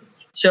to?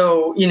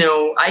 So,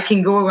 I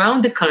can go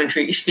around the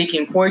country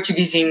speaking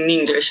Portuguese and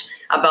English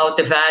about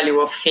the value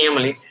of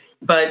family.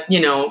 But,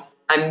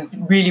 I'm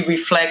really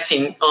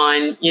reflecting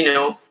on,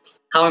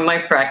 how am I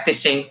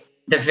practicing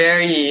the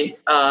very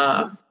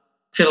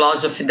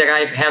philosophy that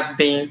I have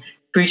been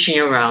preaching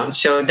around.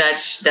 So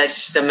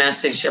that's the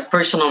message, a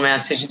personal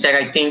message that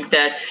I think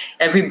that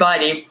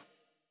everybody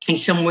in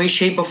some way,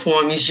 shape, or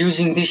form is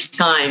using this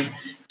time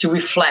to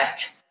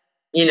reflect,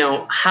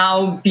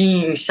 how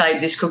being inside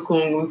this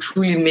cocoon will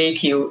truly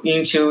make you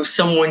into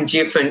someone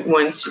different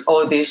once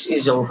all this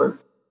is over.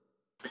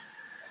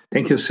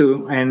 Thank you,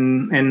 Sue.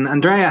 And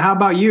Andrea, how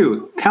about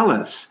you? Tell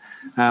us,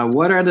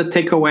 what are the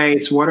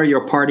takeaways? What are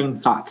your parting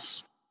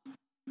thoughts?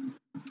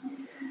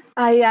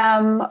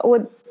 I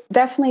would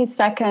definitely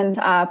second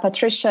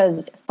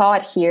Patricia's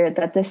thought here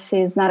that this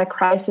is not a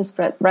crisis,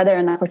 but rather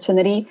an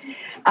opportunity.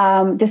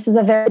 This is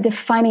a very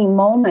defining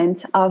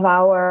moment of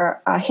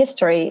our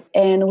history,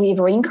 and we've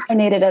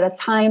reincarnated at a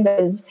time that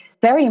is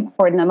very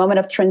important, a moment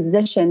of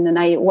transition. And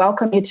I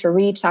welcome you to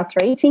read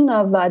chapter 18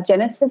 of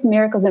Genesis,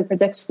 Miracles and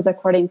Predictions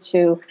according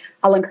to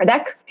Allan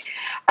Kardec.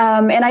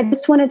 And I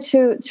just wanted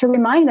to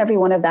remind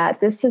everyone of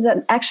that. This is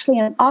actually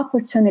an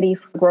opportunity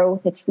for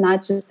growth. It's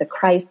not just a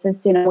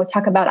crisis. We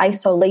talk about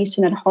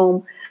isolation at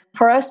home.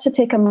 For us to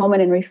take a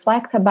moment and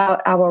reflect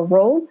about our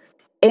role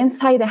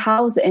inside the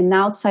house and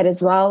outside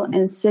as well.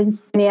 And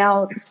since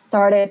Danielle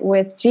started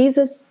with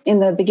Jesus in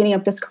the beginning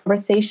of this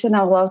conversation,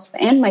 I will also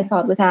end my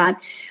thought with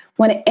that.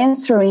 When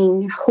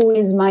answering who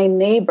is my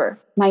neighbor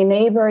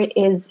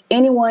is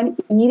anyone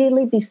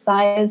immediately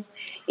beside us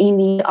in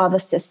need of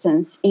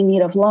assistance, in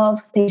need of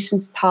love,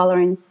 patience,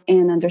 tolerance,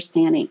 and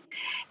understanding.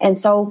 And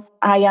so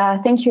I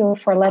thank you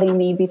for letting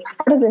me be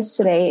part of this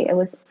today. It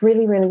was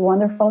really, really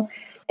wonderful.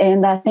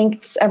 And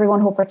thanks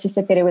everyone who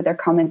participated with their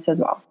comments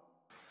as well.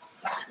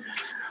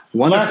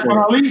 Wonderful. Last but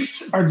not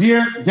least, our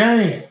dear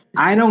Danny.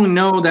 I don't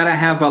know that I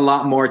have a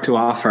lot more to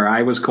offer.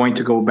 I was going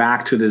to go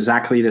back to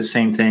exactly the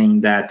same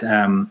thing that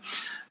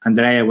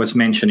Andrea was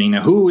mentioning.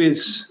 Who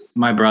is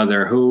my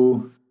brother?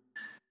 Who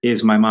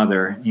is my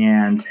mother?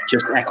 And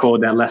just echo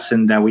that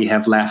lesson that we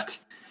have left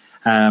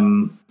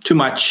too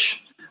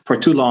much for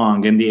too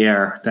long in the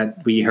air,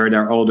 that we heard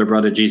our older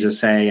brother Jesus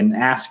say, and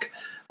ask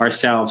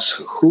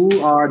ourselves,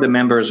 who are the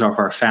members of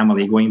our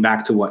family? Going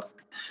back to what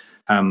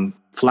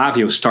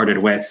Flavio started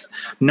with,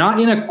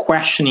 not in a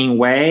questioning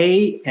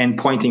way and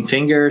pointing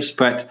fingers,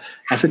 but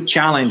as a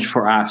challenge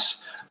for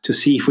us to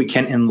see if we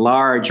can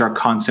enlarge our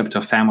concept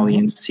of family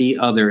and see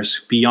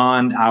others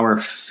beyond our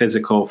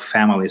physical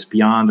families,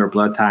 beyond our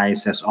blood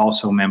ties, as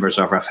also members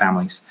of our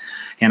families.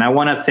 And I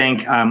want to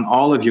thank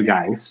all of you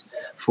guys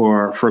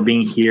for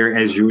being here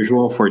as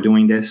usual, for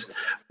doing this.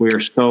 We're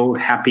so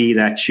happy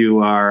that you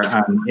are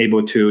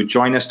able to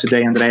join us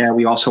today, Andrea.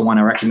 We also want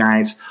to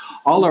recognize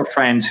all our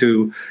friends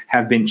who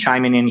have been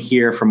chiming in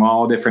here from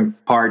all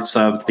different parts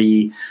of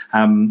the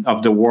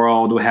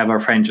world. We have our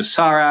friend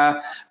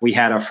Jasara. We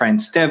had our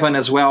friend Stefan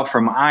as well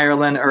from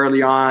Ireland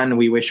early on.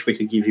 We wish we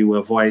could give you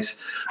a voice.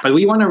 But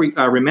we want to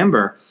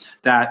remember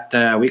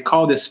that we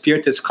call this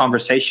Spiritist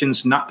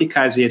Conversations not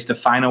because it's the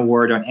final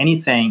word on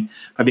anything,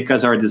 but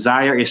because our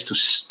desire is to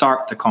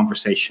start the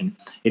conversation.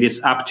 It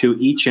is up to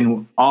each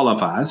and all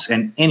of us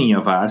and any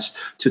of us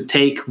to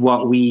take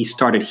what we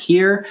started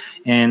here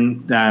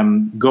and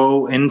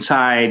go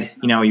inside,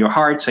 your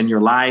hearts and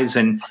your lives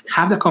and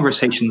have the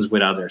conversations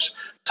with others.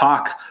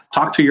 Talk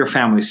to your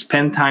family,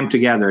 spend time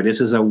together.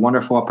 This is a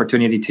wonderful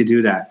opportunity to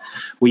do that.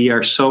 We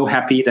are so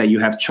happy that you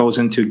have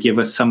chosen to give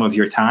us some of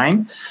your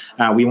time.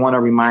 We want to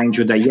remind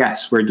you that,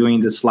 yes, we're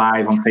doing this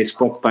live on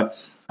Facebook, but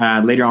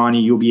later on,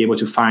 you'll be able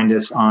to find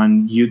us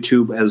on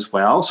YouTube as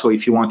well. So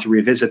if you want to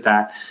revisit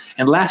that.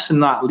 And last and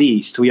not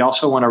least, we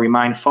also want to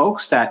remind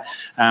folks that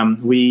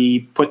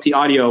we put the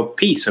audio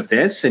piece of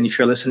this. And if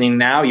you're listening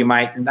now, you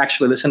might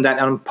actually listen to that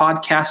on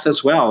podcast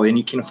as well. And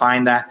you can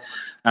find that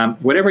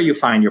wherever you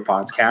find your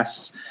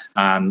podcasts,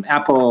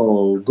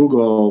 Apple,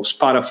 Google,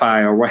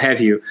 Spotify, or what have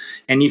you.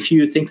 And if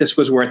you think this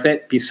was worth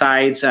it,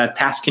 besides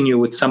tasking you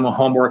with some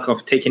homework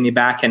of taking you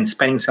back and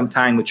spending some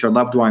time with your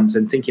loved ones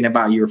and thinking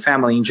about your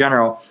family in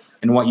general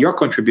and what your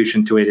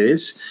contribution to it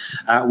is,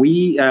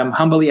 we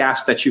humbly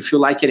ask that you feel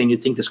like it and you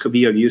think this could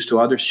be of use to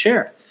others,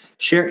 share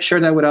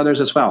that with others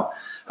as well.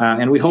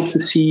 And we hope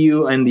to see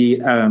you in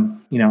the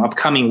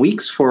upcoming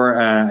weeks for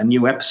a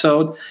new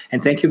episode.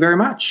 And thank you very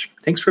much.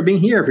 Thanks for being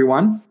here,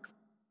 everyone.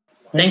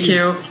 Thank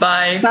you.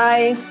 Bye.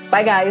 Bye.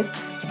 Bye, guys.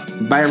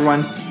 Bye,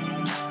 everyone.